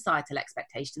this societal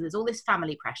expectation, there's all this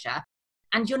family pressure,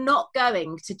 and you're not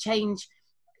going to change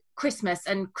Christmas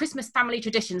and Christmas family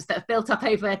traditions that have built up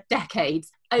over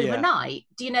decades overnight.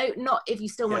 Do you know, not if you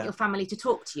still want your family to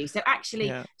talk to you. So actually,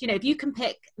 do you know, if you can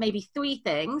pick maybe 3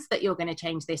 things that you're going to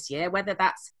change this year, whether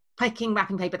that's picking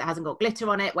wrapping paper that hasn't got glitter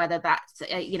on it, whether that's,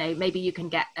 you know, maybe you can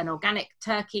get an organic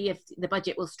turkey if the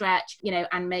budget will stretch, you know,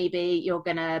 and maybe you're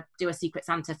going to do a Secret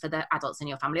Santa for the adults in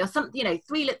your family or something, you know,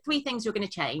 three things you're going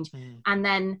to change, and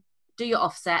then do your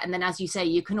offset. And then, as you say,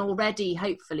 you can already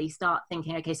hopefully start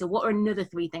thinking, okay, so what are another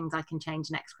 3 things I can change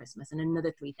next Christmas, and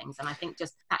another 3 things. And I think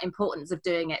just that importance of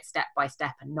doing it step by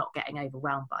step and not getting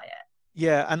overwhelmed by it.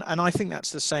 Yeah. And I think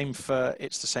that's the same for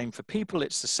people.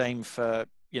 It's the same for,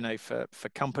 you know, for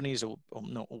companies, or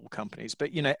not all companies,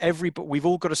 but, you know, we've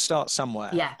all got to start somewhere.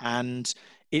 Yeah. And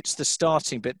it's the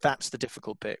starting bit. That's the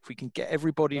difficult bit. If we can get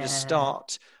everybody to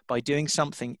start by doing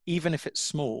something, even if it's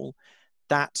small,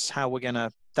 that's how we're going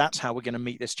to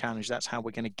meet this challenge. That's how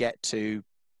we're going to get to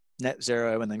net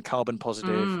zero and then carbon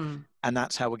positive. And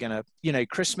that's how we're going to, you know,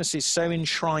 Christmas is so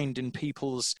enshrined in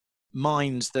people's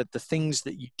minds, that the things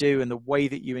that you do and the way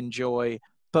that you enjoy.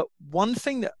 But one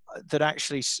thing that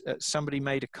actually somebody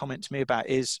made a comment to me about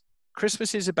is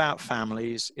Christmas is about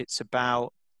families. It's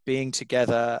about being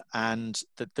together and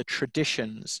the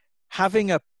traditions.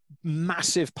 Having a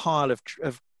massive pile of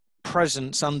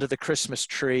presents under the Christmas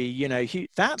tree, you know,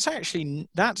 that's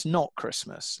not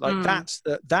Christmas. Like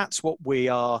that's what we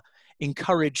are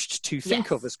encouraged to think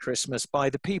of as Christmas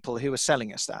by the people who are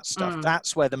selling us that stuff.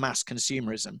 That's where the mass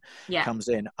consumerism comes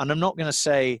in. And I'm not going to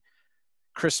say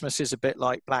Christmas is a bit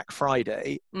like Black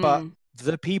Friday, but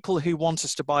the people who want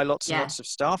us to buy lots and lots of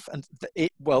stuff, and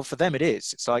for them it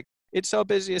is. It's like, it's our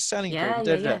busiest selling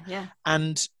period.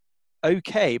 And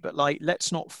okay, but like,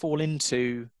 let's not fall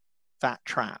into that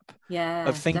trap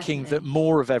of thinking that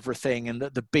more of everything, and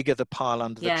that the bigger the pile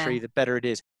under the tree, the better it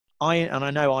is. I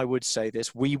know we would say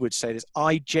this,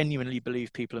 I genuinely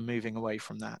believe people are moving away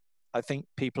from that. I think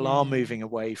people are moving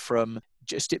away from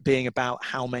just it being about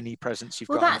how many presents you've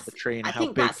got under the tree and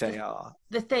how big they are.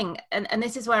 The thing, and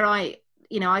this is where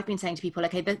I've been saying to people,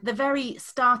 okay, the very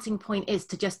starting point is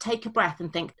to just take a breath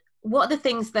and think, what are the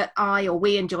things that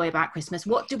we enjoy about Christmas?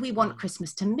 What do we want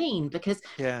Christmas to mean? Because,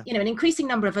 you know, an increasing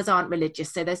number of us aren't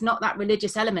religious, so there's not that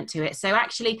religious element to it. So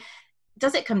actually,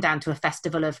 does it come down to a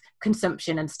festival of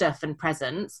consumption and stuff and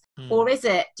presents? Or is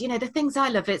it, you know, the things I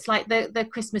love, it's like the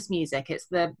Christmas music, it's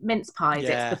the mince pies,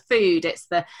 it's the food, it's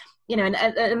the, you know, and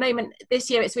at the moment this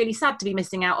year, it's really sad to be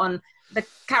missing out on the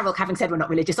carol, having said we're not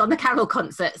religious, on the carol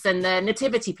concerts and the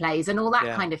nativity plays and all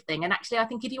that kind of thing. And actually, I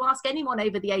think if you ask anyone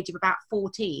over the age of about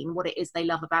 14 what it is they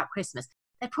love about Christmas,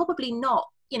 they're probably not,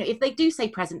 you know, if they do say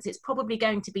presents, it's probably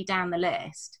going to be down the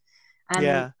list.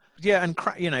 And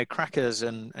you know, crackers,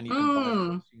 and you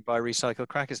can buy recycled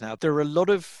crackers now. There are a lot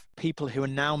of people who are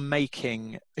now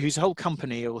whose whole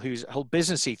company or whose whole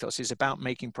business ethos is about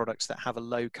making products that have a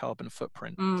low carbon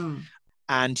footprint.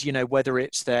 And, you know, whether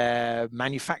it's their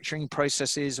manufacturing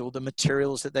processes or the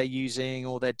materials that they're using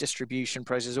or their distribution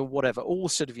process or whatever, all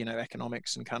sort of, you know,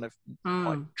 economics and kind of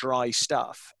like dry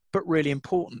stuff, but really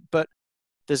important. But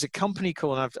there's a company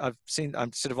called,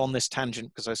 I'm sort of on this tangent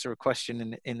because I saw a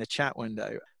question in the chat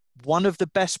window. One of the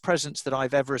best presents that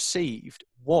I've ever received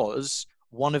was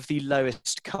one of the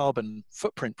lowest carbon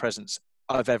footprint presents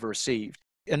I've ever received.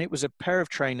 And it was a pair of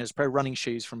trainers, pair of running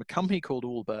shoes from a company called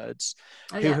Allbirds,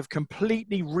 who have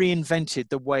completely reinvented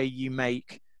the way you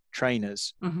make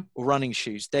trainers or running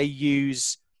shoes. They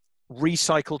use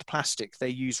recycled plastic. They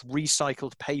use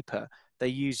recycled paper. They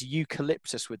use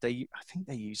eucalyptus wood. I think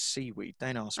they use seaweed.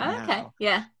 Don't ask me how.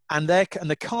 And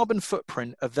the carbon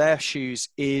footprint of their shoes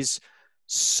is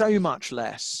so much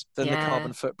less than the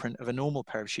carbon footprint of a normal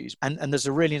pair of shoes. And there's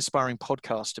a really inspiring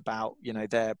podcast about, you know,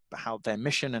 their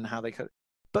mission and how they could.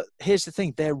 But here's the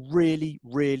thing, they're really,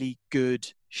 really good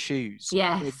shoes.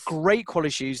 Yes. They're great quality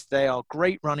shoes. They are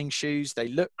great running shoes. They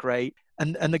look great.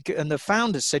 And the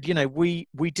founders said, you know, we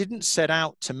didn't set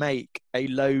out to make a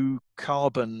low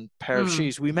carbon pair of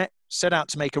shoes. We set out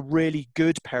to make a really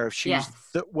good pair of shoes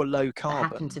that were low carbon.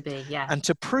 That happened to be, And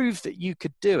to prove that you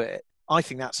could do it, I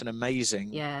think that's an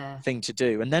amazing thing to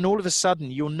do. And then all of a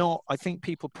sudden, I think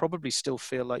people probably still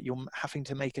feel like you're having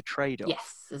to make a trade-off.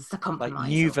 Yes, it's a compromise. Like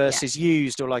new versus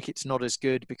used, or like it's not as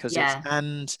good because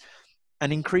and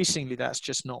increasingly that's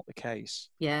just not the case.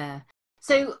 Yeah.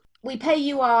 So we pay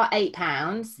you our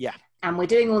 £8. Yeah. And we're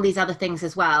doing all these other things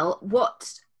as well.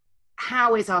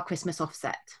 How is our Christmas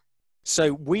offset?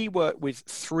 So we work with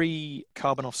 3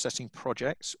 carbon offsetting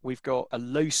projects. We've got a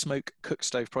low smoke cook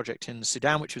stove project in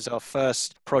Sudan, which was our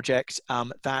first project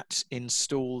that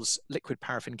installs liquid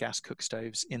paraffin gas cook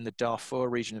stoves in the Darfur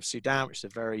region of Sudan, which is a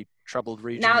very troubled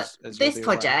region. Now, this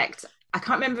project, I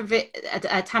can't remember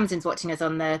if Tamsin's watching us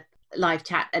on the live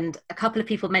chat, and a couple of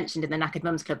people mentioned in the Knackered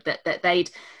Mums Club that they'd,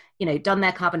 you know, done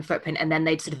their carbon footprint and then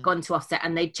they'd sort of gone to offset,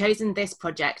 and they'd chosen this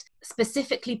project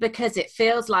specifically because it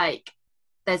feels like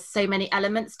there's so many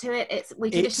elements to it.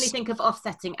 We traditionally think of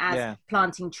offsetting as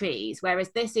planting trees, whereas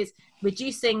this is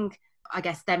reducing, I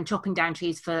guess, them chopping down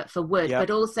trees for wood, but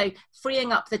also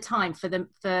freeing up the time for them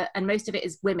and most of it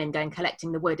is women going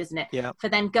collecting the wood, isn't it? Yeah. For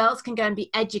then girls can go and be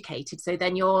educated. So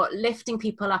then you're lifting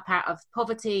people up out of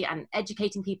poverty and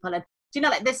educating people. And do you know,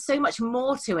 like, there's so much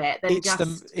more to it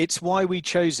than it's why we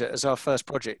chose it as our first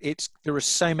project. There are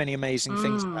so many amazing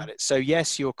things about it. So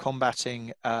yes, you're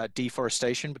combating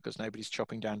deforestation because nobody's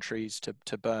chopping down trees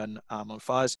to burn on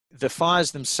fires. The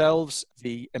fires themselves,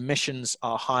 the emissions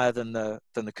are higher than the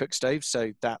cook stove.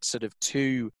 So that's sort of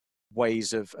two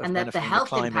ways of and benefiting the health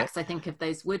the climate. Impacts, I think, of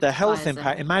those wood the health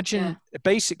impact. Imagine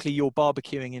basically you're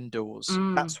barbecuing indoors.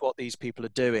 That's what these people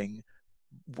are doing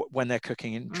when they're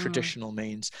cooking in traditional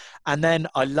means. And then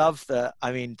I love that,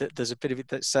 I mean, there's a bit of it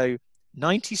that, so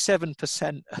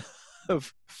 97%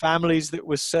 of families that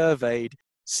were surveyed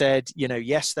said, you know,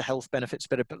 yes, the health benefits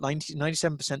better, but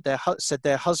 97% said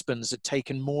their husbands had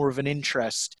taken more of an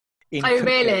interest in cooking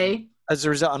really? As a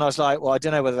result. And I was like, well, I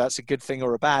don't know whether that's a good thing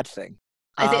or a bad thing.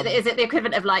 Is it the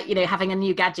equivalent of, like, you know, having a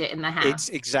new gadget in the house? It's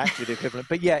exactly the equivalent.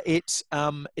 But yeah,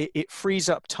 it frees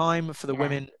up time for the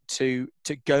women to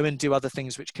go and do other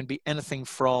things, which can be anything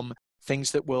from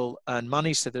things that will earn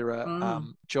money. So there are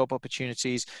job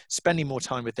opportunities, spending more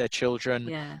time with their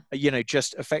children, you know,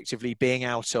 just effectively being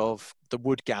out of the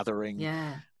wood gathering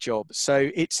job.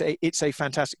 So it's a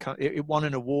fantastic, it won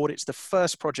an award. It's the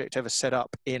first project ever set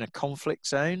up in a conflict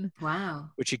zone. Wow.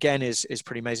 Which again is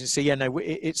pretty amazing. So yeah, no,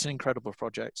 it's an incredible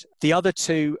project. The other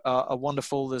two are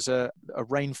wonderful. There's a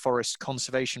rainforest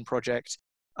conservation project.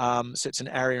 So it's an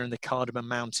area in the Cardamom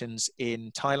Mountains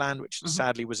in Thailand, which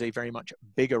sadly was a very much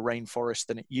bigger rainforest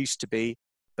than it used to be.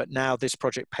 But now this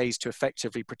project pays to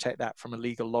effectively protect that from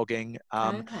illegal logging.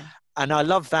 And I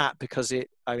love that because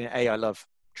I love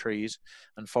trees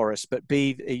and forests, but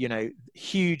B, you know,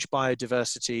 huge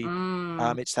biodiversity.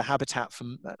 It's the habitat for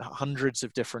hundreds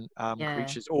of different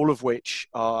creatures, all of which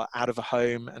are out of a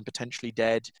home and potentially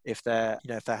dead if their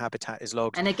habitat is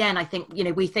logged. And again, I think, you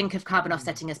know, we think of carbon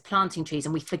offsetting as planting trees,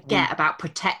 and we forget about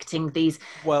protecting these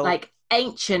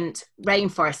ancient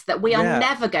rainforests that we are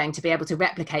never going to be able to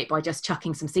replicate by just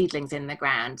chucking some seedlings in the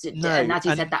ground. No, and as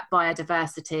you said, that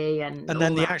biodiversity and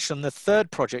then the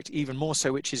third project, even more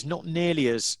so, which is not nearly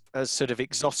as sort of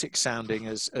exotic sounding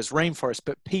as rainforest,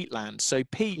 but peatland. So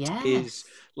peat is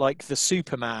like the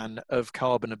Superman of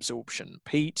carbon absorption.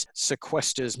 Peat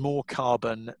sequesters more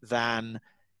carbon than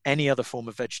any other form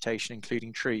of vegetation,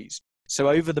 including trees. So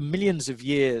over the millions of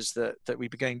years that we've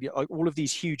been going, all of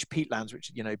these huge peatlands, which,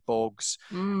 you know, bogs,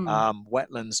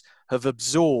 wetlands, have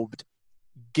absorbed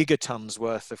gigatons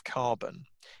worth of carbon.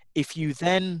 If you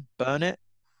then burn it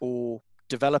or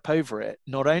develop over it,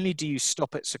 not only do you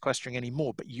stop it sequestering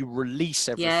anymore, but you release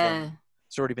everything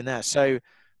that's already been there. So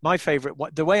my favorite,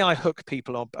 the way I hook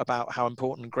people up about how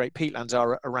important great peatlands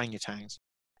are orangutans.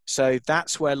 So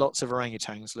that's where lots of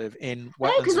orangutans live, in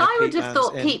wetlands. Because I would have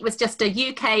thought peat was just a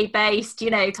UK-based, you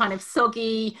know, kind of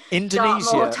soggy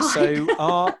Indonesia.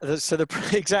 So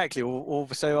exactly.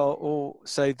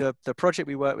 So the project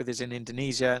we work with is in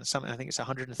Indonesia, and something, I think it's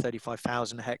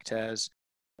 135,000 hectares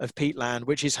of peatland,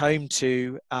 which is home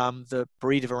to the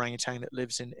breed of orangutan that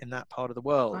lives in that part of the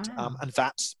world, and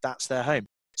that's their home.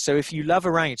 So if you love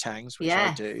orangutans, which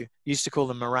I do, used to call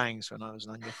them meringues when I was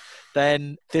younger,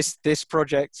 then this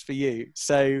project's for you.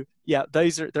 So yeah,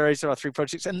 those are our three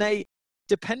projects, and they,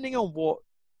 depending on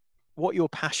what your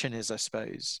passion is, I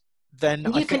suppose, then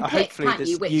and you can pick, can't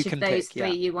you, which of those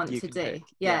three you want to do.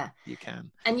 Yeah, you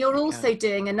can. And you're also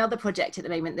doing another project at the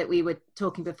moment that we were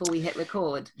talking before we hit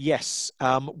record. Yes,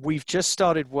 we've just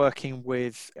started working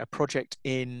with a project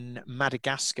in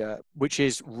Madagascar, which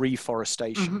is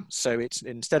reforestation. So it's,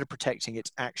 instead of protecting,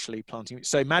 it's actually planting.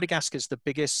 So Madagascar is the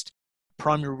biggest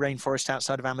primary rainforest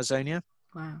outside of Amazonia.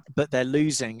 Wow. But they're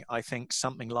losing, I think,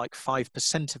 something like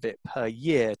 5% of it per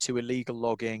year to illegal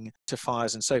logging, to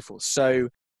fires and so forth. So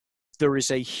there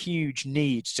is a huge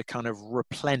need to kind of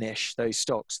replenish those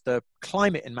stocks. The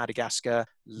climate in Madagascar,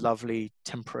 lovely,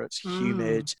 temperate,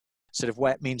 humid, sort of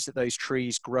wet, means that those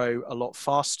trees grow a lot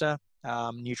faster.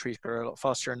 New trees grow a lot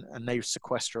faster, and they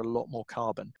sequester a lot more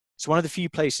carbon. It's one of the few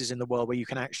places in the world where you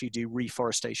can actually do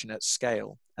reforestation at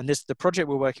scale. And the project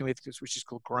we're working with, which is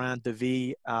called Grain de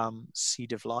Vie,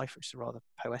 Seed of Life, which is rather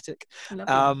poetic,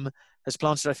 has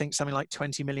planted, I think, something like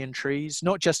 20 million trees,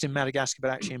 not just in Madagascar, but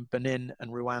actually in Benin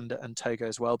and Rwanda and Togo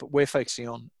as well. But we're focusing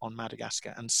on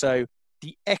Madagascar. And so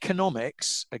the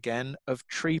economics, again, of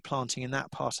tree planting in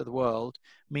that part of the world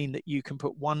mean that you can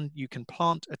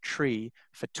plant a tree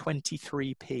for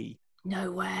 23p.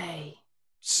 No way.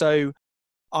 So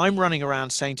I'm running around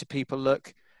saying to people,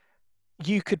 look,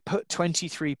 you could put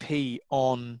 23p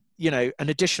on, an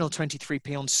additional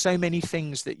 23p on so many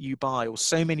things that you buy or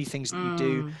so many things that you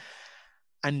do.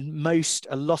 And most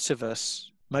of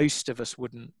us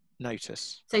wouldn't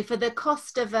notice. So for the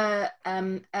cost of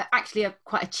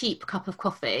quite a cheap cup of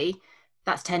coffee,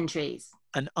 that's 10 trees.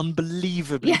 An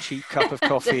unbelievably cheap cup of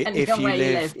coffee if you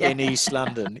live in East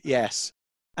London. Yes.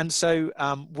 And so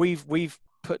we've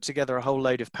put together a whole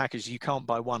load of packages. You can't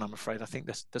buy one, I'm afraid. I think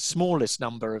the smallest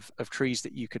number of trees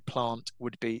that you could plant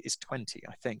is 20,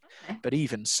 I think. Okay. But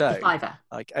even so,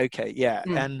 okay, yeah.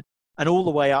 And all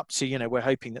the way up to, we're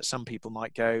hoping that some people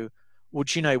might go, well,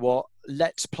 do you know what?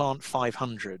 Let's plant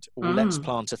 500 or let's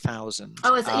plant 1,000.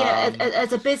 Oh,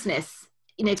 as a business,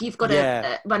 if you've got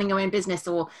running your own business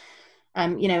or,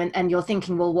 and you're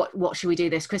thinking, well, what should we do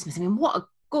this Christmas? I mean, what a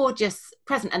gorgeous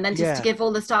present. And then just to give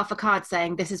all the staff a card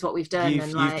saying, this is what we've done.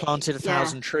 You've planted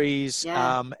 1,000 trees.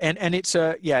 Yeah. And it's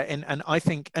and I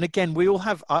think, and again, we all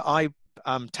have,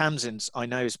 Tamsin's, I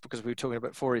know, is because we were talking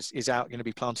about before, is out going to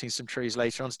be planting some trees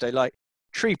later on today. Like,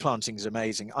 tree planting is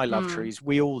amazing. I love trees.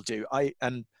 We all do. I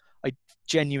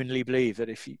genuinely believe that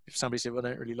if somebody said, well, I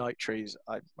don't really like trees,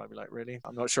 I'd be like, really?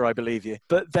 I'm not sure I believe you.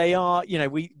 But they are,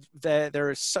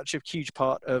 they're such a huge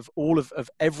part of all of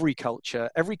every culture.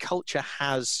 Every culture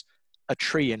has a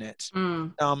tree in it.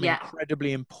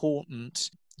 Incredibly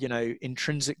important,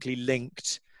 intrinsically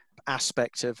linked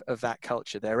aspect of that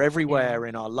culture. They're everywhere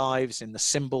in our lives, in the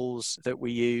symbols that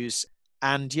we use.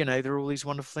 And, there are all these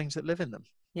wonderful things that live in them.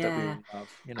 That we all love,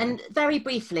 And very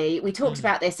briefly, we talked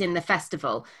about this in the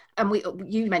festival, and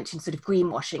you mentioned sort of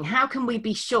greenwashing. How can we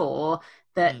be sure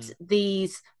that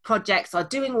these projects are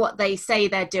doing what they say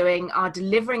they're doing, are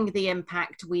delivering the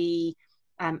impact we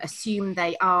assume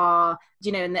they are,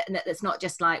 and that it's not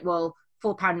just like, well,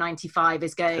 £4.95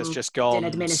 is going in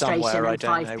administration and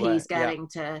 5p is going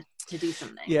to do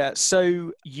something. Yeah,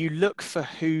 so you look for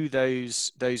who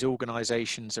those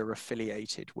organizations are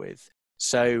affiliated with.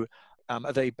 So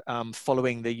are they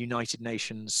following the United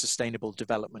Nations Sustainable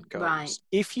Development Goals? Right.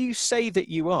 If you say that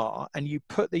you are, and you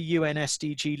put the UN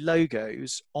SDG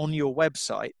logos on your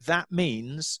website, that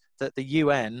means that the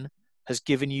UN has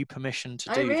given you permission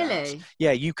to do that.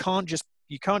 Yeah, you can't just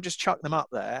chuck them up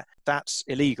there. That's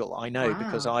illegal. I know,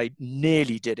 because I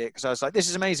nearly did it, because I was like, this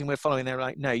is amazing, we're following. They're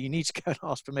like, no, you need to go and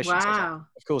ask permission. Wow. So like,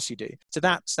 of course you do. So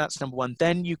that's number one.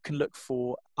 Then you can look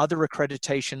for other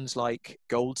accreditations like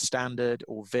Gold Standard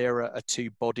or Vera are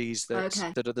two bodies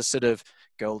that are the sort of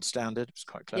gold standard. It's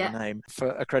quite a clever name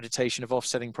for accreditation of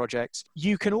offsetting projects.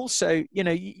 You can also,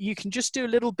 you can just do a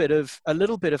little bit of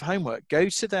homework. Go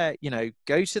to their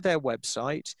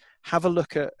website, have a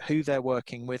look at who they're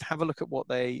working with, have a look at what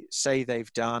they say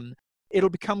they've done. It'll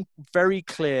become very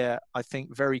clear, I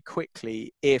think, very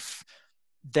quickly if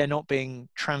they're not being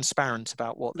transparent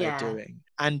about what they're doing.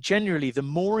 And generally, the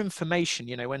more information,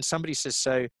 when somebody says,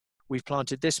 so we've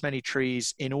planted this many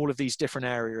trees in all of these different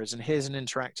areas, and here's an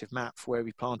interactive map for where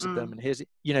we planted them, and here's,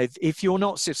 if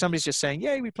somebody's just saying,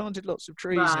 yeah, we planted lots of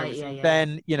trees, and everything,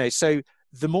 then, so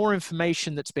the more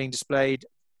information that's being displayed,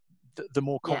 the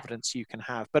more confidence you can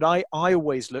have. But I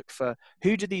always look for,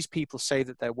 who do these people say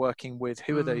that they're working with?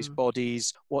 Who are those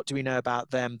bodies? What do we know about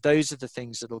them? Those are the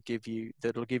things that'll give you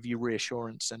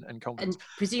reassurance and confidence. And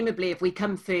presumably, if we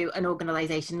come through an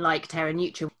organisation like Terra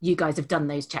Nutria, you guys have done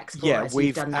those checks for us.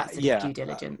 We've done that sort of due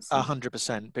diligence.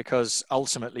 100%, because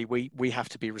ultimately we have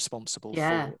to be responsible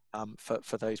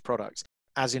for those products.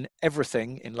 As in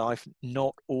everything in life,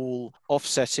 not all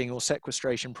offsetting or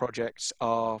sequestration projects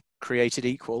are created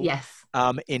equal. Yes.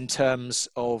 In terms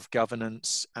of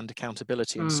governance and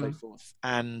accountability and so forth.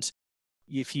 And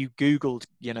if you Googled,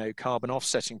 carbon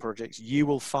offsetting projects, you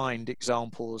will find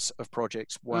examples of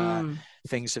projects where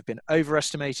things have been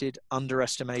overestimated,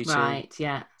 underestimated. Right.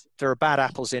 Yeah. There are bad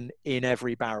apples in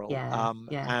every barrel.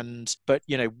 But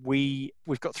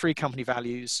we've got 3 company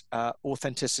values: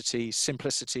 authenticity,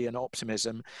 simplicity, and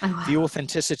optimism. Oh, wow. The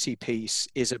authenticity piece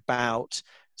is about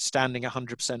standing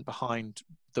 100% behind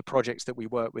the projects that we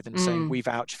work with and saying we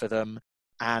vouch for them,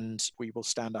 and we will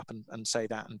stand up and say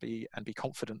that and be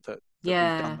confident that we've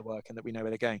done the work and that we know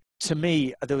where they're going. To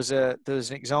me, there was an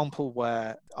example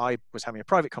where I was having a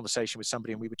private conversation with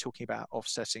somebody, and we were talking about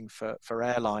offsetting for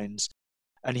airlines.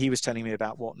 And he was telling me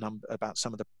about about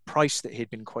some of the price that he'd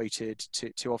been quoted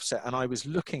to offset. And I was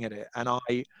looking at it, and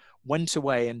I went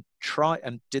away and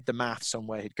did the maths on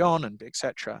where he'd gone and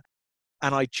etc.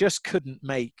 And I just couldn't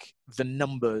make the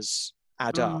numbers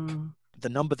add up. the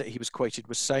number that he was quoted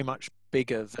was so much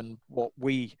bigger than what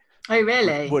we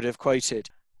would have quoted.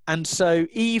 And so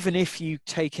even if you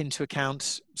take into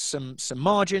account some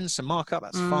margins, some markup,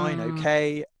 that's fine,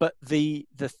 okay. But the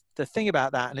thing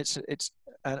about that, and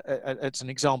it's an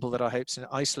example that I hope is an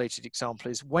isolated example,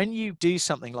 is when you do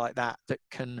something like that that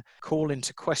can call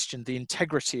into question the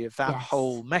integrity of that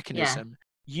whole mechanism,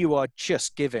 you are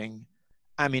just giving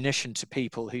ammunition to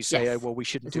people who say, oh, well, we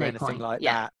shouldn't do anything like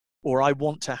that, or I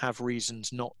want to have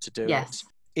reasons not to do it.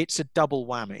 It's a double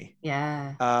whammy.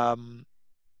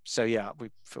 So yeah,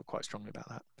 we feel quite strongly about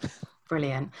that.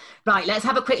 Brilliant. Right, let's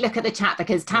have a quick look at the chat,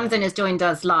 because Tamsin has joined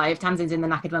us live. Tamsin's in the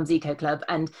Knackered Mums Eco Club,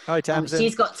 and hi, Tamsin.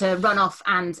 She's got to run off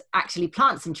and actually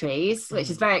plant some trees, which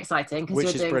is very exciting,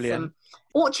 because you're doing some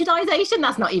orchardization.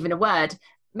 That's not even a word.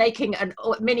 Making a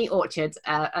mini orchard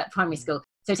at primary school.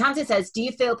 So Tamsin says, do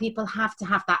you feel people have to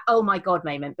have that oh my God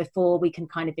moment before we can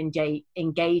kind of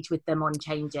engage with them on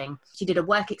changing? She did a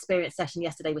work experience session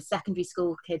yesterday with secondary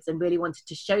school kids and really wanted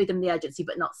to show them the urgency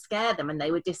but not scare them, and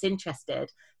they were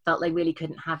disinterested, felt they really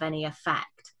couldn't have any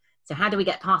effect. So how do we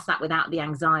get past that without the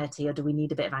anxiety, or do we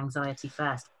need a bit of anxiety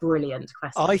first? Brilliant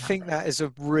question. I think that is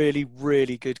a really,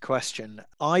 really good question.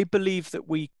 I believe that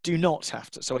we do not have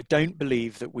to. So I don't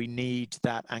believe that we need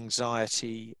that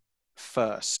anxiety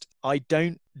first. I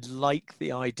don't like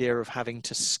the idea of having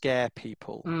to scare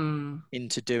people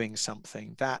into doing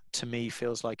something. That to me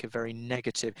feels like a very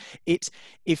negative.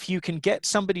 If you can get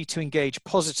somebody to engage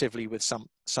positively with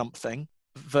something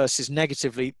versus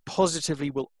negatively, positively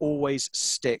will always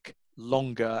stick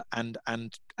longer and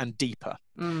deeper.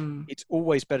 It's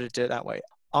always better to do it that way.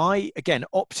 Again,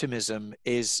 optimism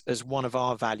is as one of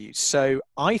our values. So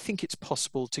I think it's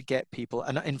possible to get people,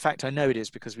 and in fact, I know it is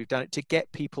because we've done it, to get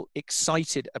people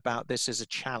excited about this as a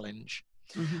challenge.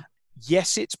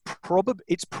 Yes, it's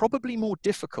probably more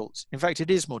difficult. In fact,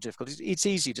 it is more difficult. It's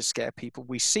easy to scare people.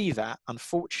 We see that,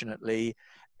 unfortunately,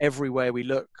 everywhere we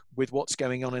look with what's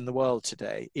going on in the world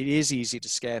today. It is easy to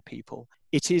scare people.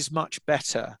 It is much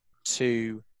better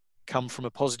to come from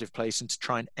a positive place and to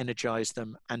try and energize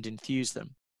them and enthuse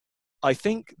them. I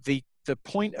think the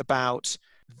point about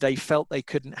they felt they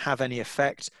couldn't have any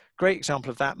effect, great example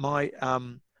of that. My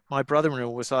brother-in-law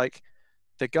was like,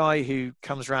 the guy who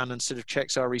comes around and sort of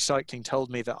checks our recycling told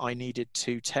me that I needed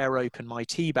to tear open my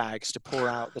tea bags to pour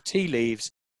out the tea leaves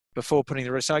before putting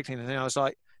the recycling in. And I was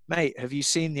like, mate, have you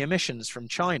seen the emissions from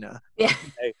China? Yeah.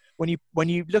 You know, when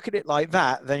you look at it like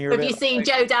that, then you're. Have you seen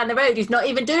Joe down the road who's not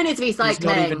even doing his recycling? He's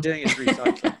not even doing his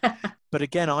recycling. But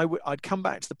again, I'd come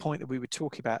back to the point that we were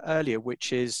talking about earlier,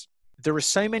 which is there are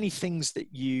so many things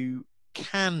that you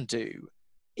can do.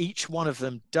 Each one of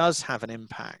them does have an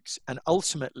impact. And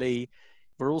ultimately,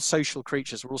 we're all social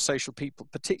creatures. We're all social people,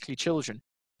 particularly children.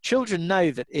 Children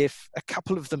know that if a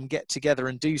couple of them get together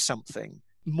and do something,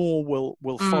 more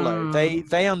will follow.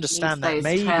 They understand that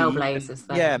maybe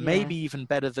maybe even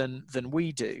better than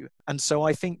we do. And so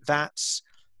I think that's,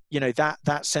 you know,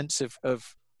 that sense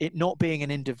of it not being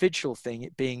an individual thing,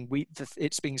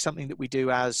 it's being something that we do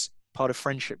as part of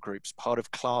friendship groups, part of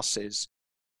classes,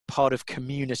 part of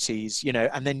communities, you know,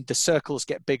 and then the circles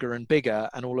get bigger and bigger,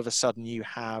 and all of a sudden you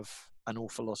have an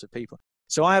awful lot of people.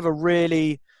 So I have a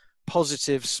really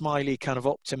positive, smiley, kind of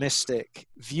optimistic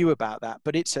view about that.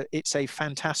 But it's a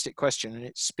fantastic question, and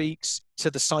it speaks to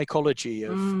the psychology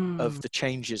of the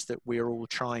changes that we're all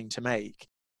trying to make.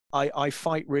 I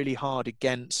fight really hard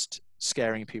against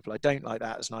scaring people. I don't like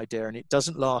that as an idea, and it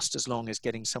doesn't last as long as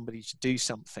getting somebody to do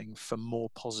something for more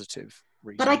positive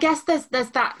reasons. But I guess there's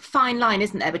that fine line,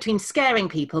 isn't there, between scaring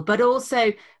people but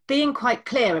also being quite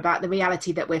clear about the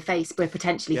reality that we're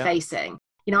potentially facing.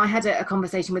 You know, I had a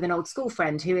conversation with an old school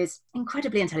friend who is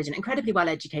incredibly intelligent, incredibly well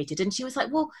educated, and she was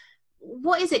like, well,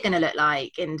 what is it going to look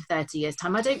like in 30 years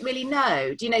time? I don't really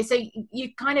know. Do you know? So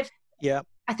you kind of,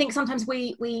 I think sometimes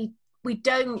we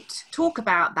don't talk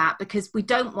about that because we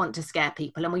don't want to scare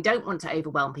people, and we don't want to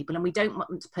overwhelm people, and we don't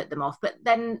want to put them off. But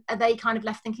then are they kind of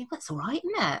left thinking, well, it's all right,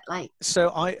 isn't it? Like,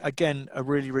 so again, a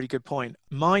really, really good point.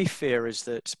 My fear is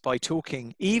that by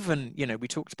talking, even, you know, we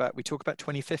talk about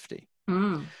 2050.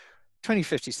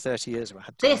 2050 is 30 years ago.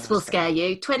 This will scare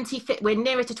you. We're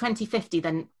nearer to 2050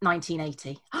 than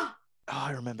 1980. Oh,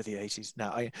 I remember the 80s. No,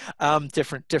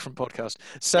 different podcast.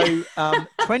 So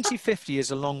 2050 is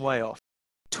a long way off.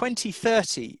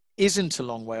 2030 isn't a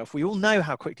long way off. We all know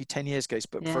how quickly 10 years goes,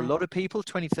 but for a lot of people,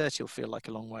 2030 will feel like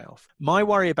a long way off. My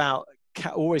worry about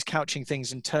always couching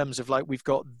things in terms of like, we've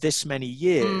got this many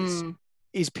years,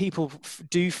 is people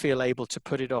do feel able to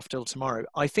put it off till tomorrow.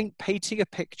 I think painting a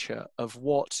picture of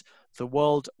what the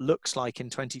world looks like in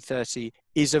 2030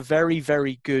 is a very,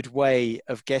 very good way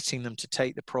of getting them to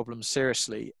take the problem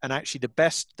seriously. And actually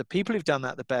the people who've done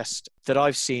that the best that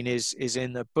I've seen is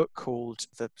in a book called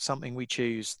Something We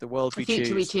Choose, The World We Choose. The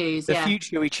Future We Choose, The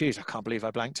Future We Choose. I can't believe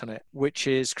I blanked on it, which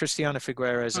is Christiana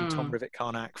Figueres and Tom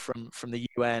Rivett-Carnac from the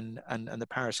UN and the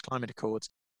Paris Climate Accords.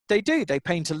 They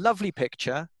paint a lovely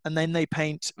picture, and then they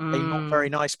paint a not very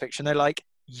nice picture, and they're like,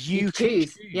 you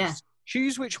choose. Yeah.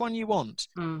 Choose which one you want.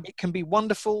 It can be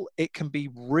wonderful. It can be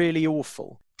really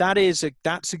awful.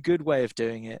 That's a good way of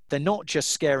doing it. They're not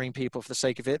just scaring people for the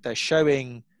sake of it. They're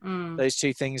showing those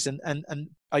two things. And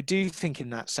I do think in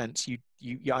that sense,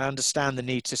 I understand the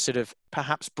need to sort of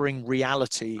perhaps bring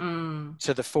reality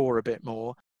to the fore a bit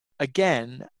more.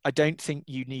 Again, I don't think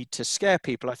you need to scare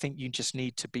people. I think you just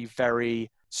need to be very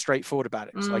straightforward about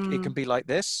it. It's like, it can be like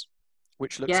this,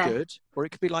 which looks good, or it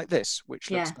could be like this, which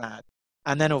looks bad.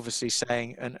 And then obviously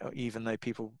saying, and even though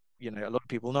people, a lot of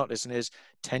people not listen, is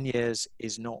 10 years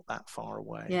is not that far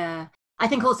away. Yeah. I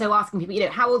think also asking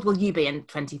people, how old will you be in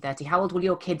 2030? How old will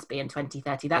your kids be in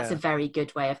 2030? That's a very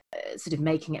good way of sort of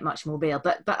making it much more real.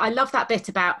 But I love that bit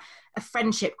about a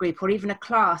friendship group or even a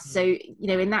class. So,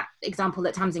 in that example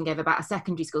that Tamsin gave about a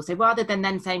secondary school. So rather than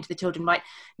then saying to the children, right,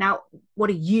 now, what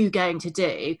are you going to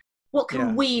do? What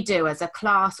can we do as a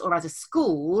class or as a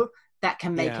school that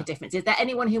can make a difference? Is there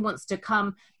anyone who wants to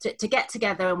come to get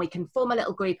together and we can form a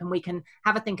little group and we can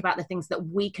have a think about the things that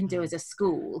we can do as a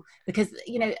school? Because,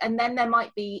 and then there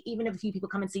might be, even if a few people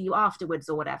come and see you afterwards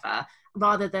or whatever,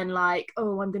 rather than like,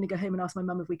 oh, I'm going to go home and ask my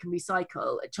mum if we can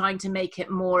recycle, trying to make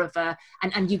it more of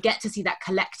and you get to see that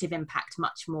collective impact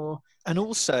much more. And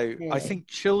also, I think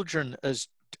children as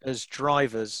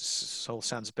drivers, this all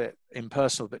sounds a bit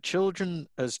impersonal, but children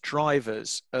as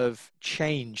drivers of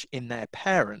change in their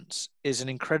parents is an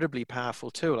incredibly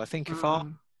powerful tool. I think if our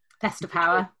test of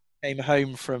power came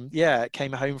home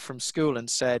from school and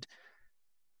said,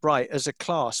 right, as a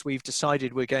class, we've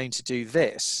decided we're going to do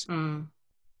this.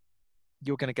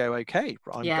 You're going to go, okay,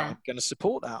 I'm going to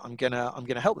support that. I'm going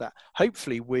to help that.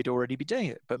 Hopefully we'd already be doing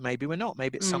it, but maybe we're not.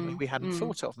 Maybe it's something we hadn't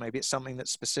thought of. Maybe it's something that's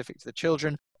specific to the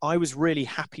children. I was really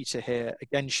happy to hear,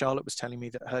 again, Charlotte was telling me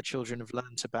that her children have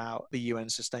learnt about the UN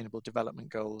Sustainable Development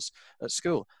Goals at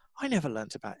school. I never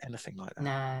learnt about anything like that.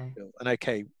 No. And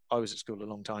okay, I was at school a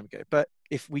long time ago, but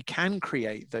if we can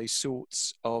create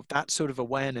that sort of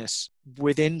awareness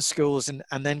within schools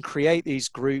and then create these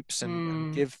groups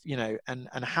and give,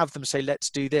 and have them say, let's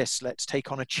do this, let's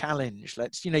take on a challenge.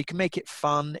 Let's, you can make it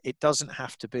fun. It doesn't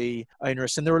have to be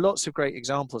onerous. And there are lots of great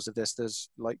examples of this. There's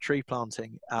like tree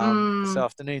planting this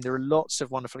afternoon. There are lots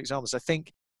of wonderful examples. I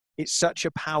think it's such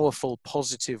a powerful,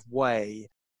 positive way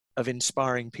of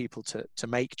inspiring people to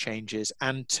make changes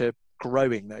and to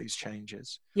growing those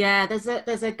changes. Yeah, there's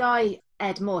a guy,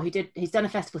 Ed Moore, he's done a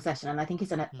festival session, and I think he's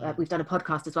done we've done a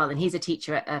podcast as well, and he's a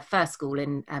teacher at a first school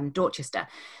in Dorchester.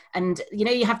 And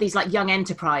you have these like young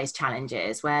enterprise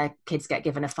challenges where kids get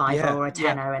given a £5 or a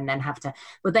 £10 and then have to,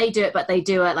 well, they do it, but they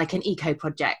do it like an eco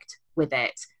project with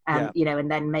it, and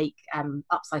then make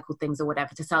upcycled things or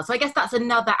whatever to sell. So I guess that's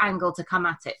another angle to come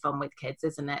at it from with kids,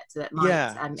 isn't it? That might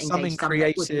engage something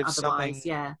creative, otherwise.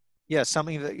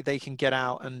 Something that they can get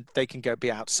out and they can go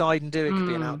be outside and do. It could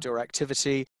be an outdoor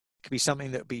activity. It could be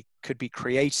something that could be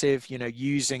creative,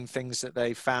 using things that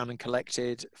they found and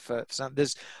collected for some.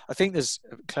 I think there's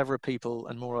cleverer people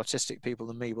and more artistic people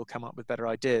than me will come up with better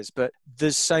ideas, but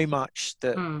there's so much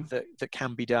that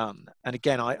can be done. And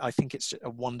again, I think it's a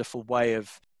wonderful way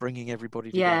of bringing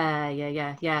everybody together.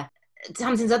 Yeah.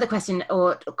 Tamsin's other question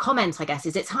or comment, I guess,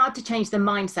 is it's hard to change the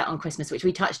mindset on Christmas, which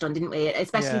we touched on, didn't we?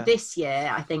 Especially this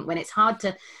year, I think, when it's hard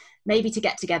to maybe to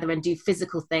get together and do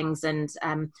physical things. And,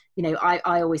 I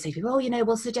always say to people,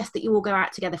 we'll suggest that you all go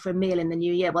out together for a meal in the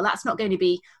new year. Well, that's not going to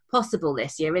be possible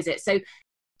this year, is it? So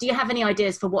do you have any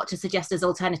ideas for what to suggest as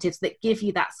alternatives that give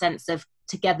you that sense of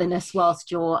togetherness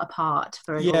whilst you're apart,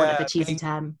 for whatever cheesy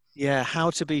term? Yeah,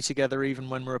 how to be together even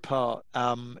when we're apart,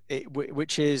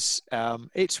 which is,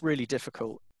 it's really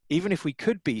difficult. Even if we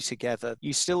could be together,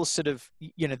 you still sort of,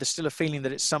 there's still a feeling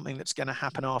that it's something that's going to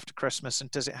happen after Christmas,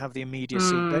 and does it have the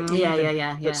immediacy?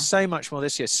 But so much more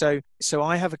this year. So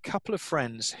I have a couple of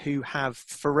friends who have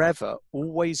forever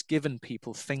always given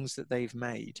people things that they've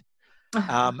made.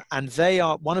 And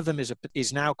one of them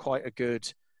is now quite a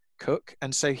good cook.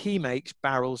 And so he makes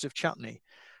barrels of chutney.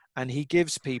 And he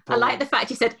gives people... I like the fact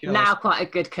you said now quite a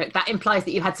good cook. That implies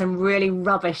that you had some really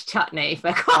rubbish chutney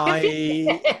for quite a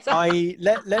few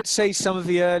years. Let's say some of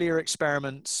the earlier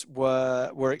experiments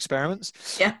were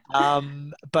experiments. Yeah.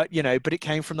 But it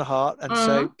came from the heart. And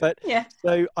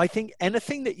so I think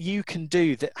anything that you can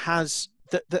do that has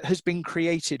that has been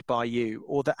created by you,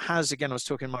 or that has, again, I was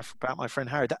talking about my friend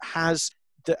Harry, that has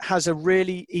a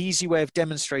really easy way of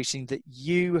demonstrating that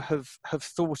you have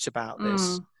thought about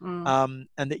this, and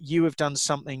that you have done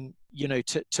something,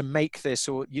 to make this,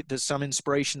 or there's some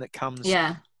inspiration that comes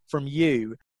from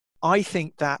you. I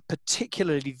think that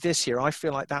particularly this year, I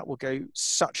feel like that will go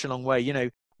such a long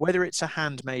way. Whether it's a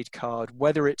handmade card,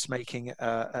 whether it's making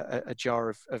a jar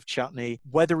of chutney,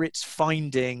 whether it's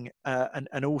finding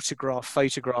an autograph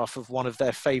photograph of one of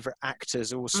their favorite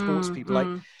actors or sports people, like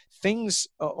things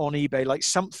on eBay, like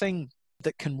something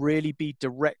that can really be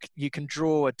direct. You can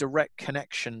draw a direct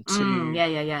connection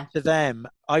to them.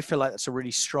 I feel like that's a really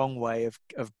strong way of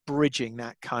bridging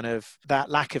that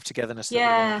lack of togetherness that we're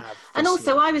going to have. And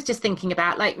also, I was just thinking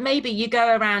about, like, maybe you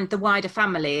go around the wider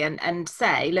family and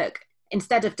say, look,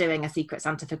 instead of doing a Secret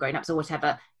Santa for grown-ups or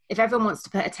whatever, if everyone wants to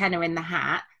put a tenner in the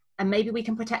hat, and maybe we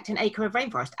can protect an acre of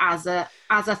rainforest as a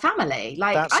family.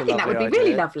 Like, I think that would be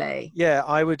really lovely. Yeah,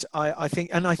 I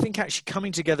think actually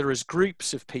coming together as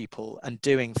groups of people and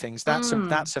doing things, that's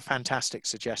a fantastic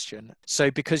suggestion. So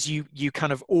because you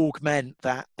kind of augment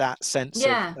that sense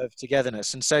of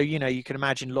togetherness. And so, you can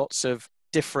imagine lots of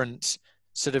different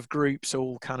sort of groups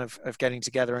all kind of getting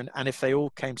together, and if they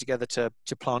all came together to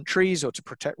plant trees or to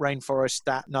protect rainforests,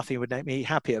 that nothing would make me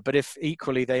happier. But if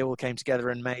equally they all came together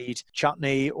and made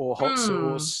chutney or hot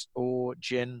sauce or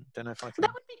gin, don't know if I can.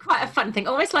 That would be quite a fun thing,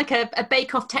 almost like a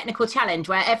bake-off technical challenge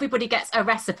where everybody gets a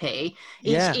recipe.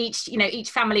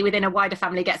 Each family within a wider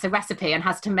family gets a recipe and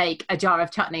has to make a jar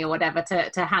of chutney or whatever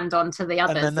to hand on to the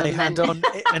others. And then they hand on,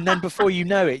 and then before you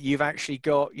know it, you've actually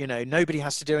got, nobody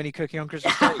has to do any cooking on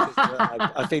Christmas Day.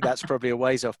 I think that's probably a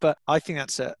ways off, but I think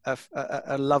that's a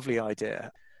lovely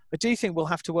idea. I do think we'll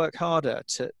have to work harder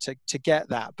to get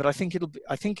that, but I think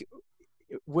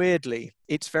weirdly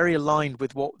it's very aligned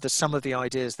with some of the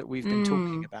ideas that we've been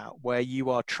talking about, where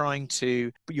you're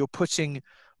putting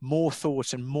more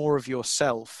thought and more of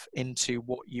yourself into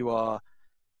what you are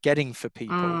getting for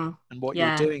people and what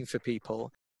you're doing for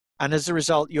people, and as a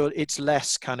result it's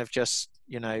less kind of just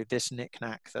this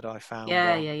knick-knack that I found.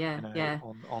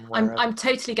 I'm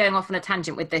totally going off on a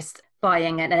tangent with this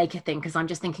buying an acre thing, because I'm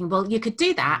just thinking, well, you could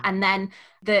do that, and then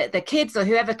the kids or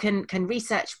whoever can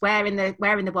research where in the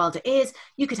world it is.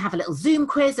 You could have a little Zoom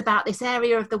quiz about this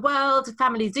area of the world,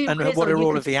 family Zoom quiz. And what are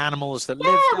all of the animals that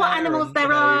live there? What animals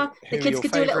there are. The kids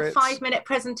could do a little 5-minute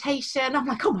presentation. I'm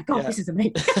like, oh my God, this is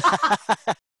amazing.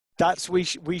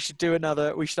 We should do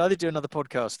another. We should either do another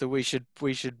podcast, or we should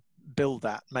build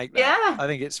that, make that. Yeah. I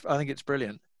think it's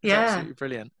brilliant. It's absolutely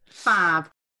brilliant. Fab.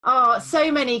 Oh,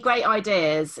 so many great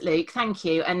ideas, Luke. Thank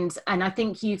you. And I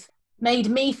think you've made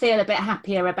me feel a bit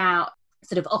happier about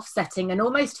sort of offsetting, and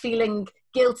almost feeling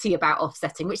guilty about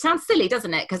offsetting, which sounds silly,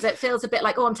 doesn't it? Because it feels a bit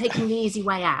like, oh, I'm taking the easy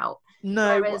way out.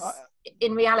 No. Whereas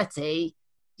in reality,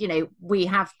 we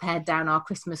have pared down our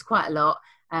Christmas quite a lot.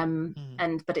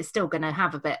 But it's still going to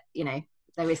have a bit,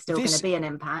 there is still going to be an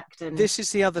impact. And this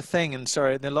is the other thing, and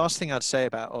sorry, the last thing I'd say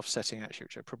about offsetting, actually,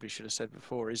 which I probably should have said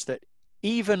before, is that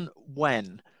even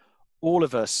when all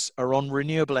of us are on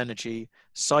renewable energy,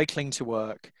 cycling to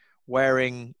work,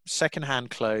 wearing secondhand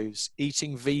clothes,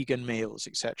 eating vegan meals,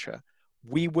 etc.,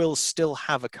 we will still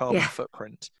have a carbon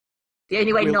footprint. The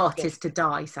only way is to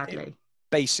die, sadly.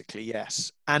 Basically,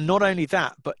 yes. And not only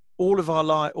that, but all of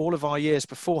our years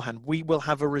beforehand, we will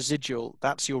have a residual.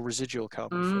 That's your residual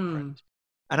carbon footprint.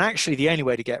 And actually, the only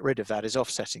way to get rid of that is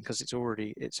offsetting, because it's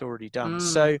already done.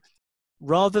 So,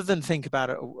 rather than think about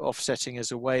it, offsetting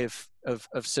as a way of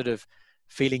sort of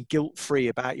feeling guilt-free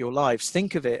about your lives,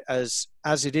 think of it as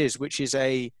it is, which is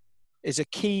a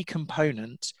key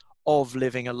component of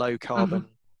living a low carbon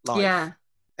life. Yeah.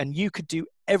 And you could do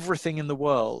everything in the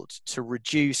world to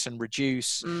reduce.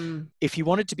 If you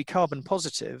wanted to be carbon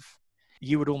positive,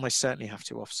 you would almost certainly have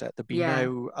to offset. There'd be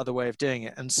no other way of doing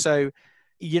it. And so,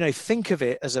 think of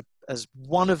it as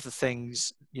one of the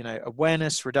things,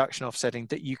 awareness, reduction, offsetting,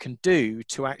 that you can do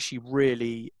to actually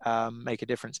really make a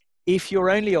difference. If you're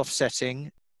only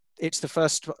offsetting, it's the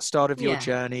first start of your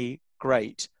journey.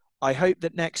 Great. I hope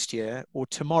that next year or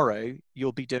tomorrow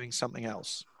you'll be doing something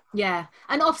else. Yeah,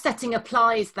 and offsetting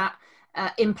implies that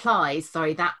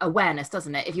awareness,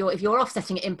 doesn't it? If you're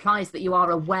offsetting, it implies that you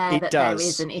are aware that there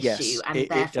is an issue, and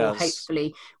therefore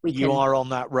hopefully you are on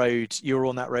that road. You're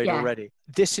on that road already.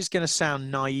 This is going to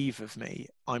sound naive of me,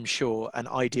 I'm sure, and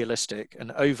idealistic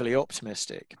and overly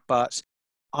optimistic, but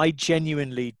I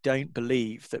genuinely don't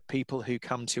believe that people who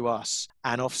come to us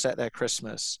and offset their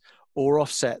Christmas or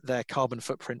offset their carbon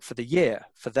footprint for the year,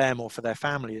 for them or for their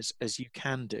families, as you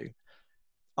can do,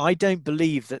 I don't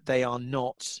believe that they are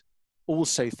not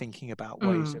also thinking about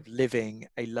ways of living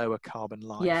a lower carbon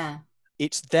life. Yeah.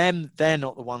 it's them, they're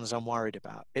not the ones I'm worried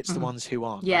about. It's the ones who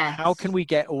aren't. Yeah. Like, how can we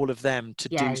get all of them to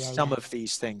do some of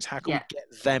these things? How can we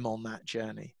get them on that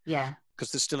journey? Yeah.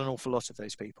 Because there's still an awful lot of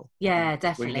those people. Yeah,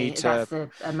 definitely. We need to, that's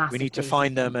a massive we need to piece,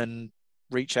 find them and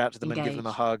reach out to them and give them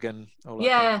a hug and all that.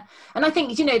 Yeah. And I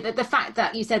think, you know, the fact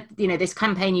that you said, you know, this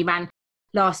campaign you ran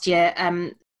last year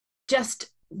just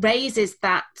raises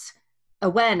that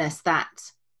awareness that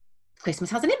Christmas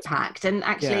has an impact, and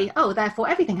actually, therefore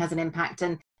everything has an impact.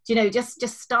 And, you know, just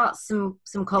start some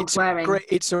cogs whirring.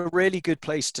 It's a really good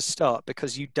place to start,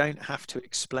 because you don't have to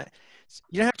explain.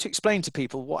 You don't have to explain to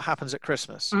people what happens at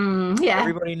Christmas.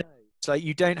 Everybody knows. So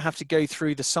you don't have to go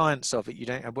through the science of it. You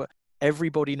don't have what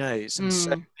everybody knows. And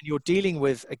so you're dealing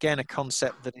with, again, a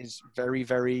concept that is very,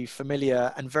 very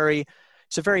familiar and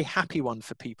it's a very happy one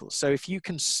for people. So if you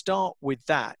can start with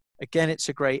that, again, it's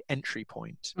a great entry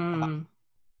point.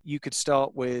 You could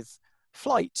start with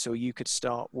flights, or you could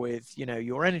start with, you know,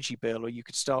 your energy bill, or you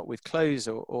could start with clothes,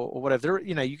 or whatever.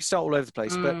 You know, you can start all over the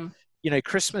place. But, you know,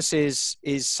 Christmas is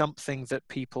something that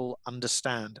people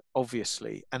understand,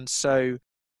 obviously. And so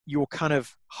you're kind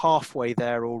of halfway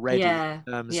there already in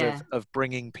terms of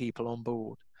bringing people on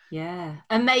board. Yeah,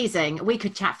 amazing. We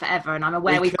could chat forever, and I'm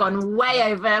aware we've gone way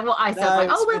over what I said.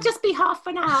 We'll just be half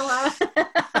an hour.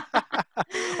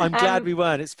 I'm glad we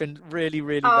weren't. It's been really,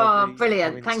 really lovely. Oh,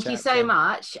 brilliant. Thank you so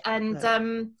much. And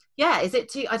is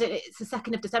it I don't know, it's the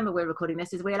 2nd of December we're recording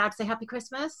this. Is we allowed to say Happy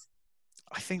Christmas?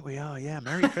 I think we are, yeah.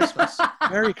 Merry Christmas.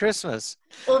 Merry Christmas.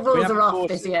 All rules are off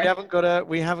this year.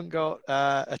 We haven't got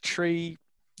a tree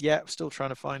yet. Still trying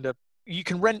to find you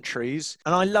can rent trees,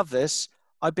 and I love this.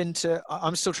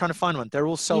 I'm still trying to find one. They're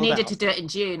all sold out. You needed to do it in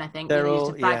June, I think. You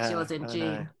needed to bag yours in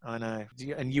June. I know.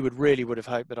 And you would have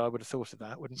hoped that I would have thought of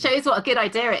that, wouldn't you? Shows what a good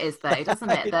idea it is, though,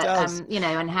 doesn't it? It that does. You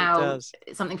know, and how it's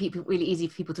something really easy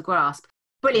for people to grasp.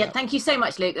 Brilliant. Yeah. Thank you so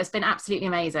much, Luke. That's been absolutely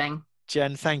amazing.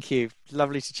 Jen, thank you.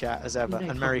 Lovely to chat as ever.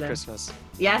 And Merry Christmas.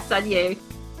 Yes, and you.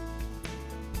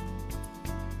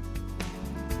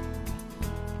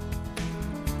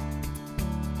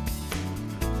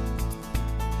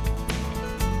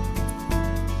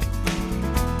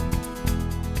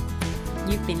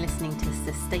 You've been listening to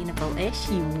Sustainable-ish,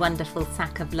 you wonderful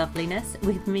sack of loveliness,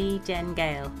 with me, Jen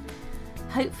Gale.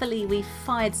 Hopefully we've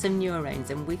fired some neurons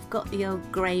and we've got the old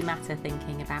grey matter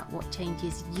thinking about what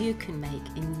changes you can make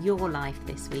in your life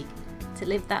this week to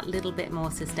live that little bit more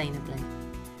sustainably.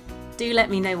 Do let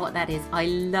me know what that is. I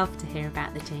love to hear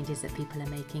about the changes that people are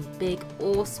making, big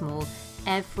or small.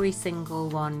 Every single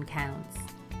one counts.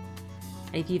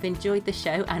 If you've enjoyed the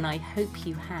show, and I hope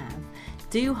you have,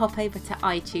 do hop over to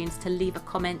iTunes to leave a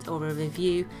comment or a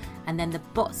review, and then the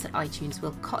bots at iTunes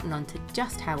will cotton on to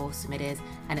just how awesome it is,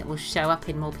 and it will show up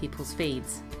in more people's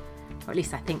feeds. Or at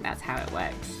least I think that's how it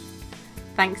works.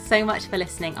 Thanks so much for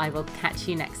listening. I will catch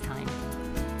you next time.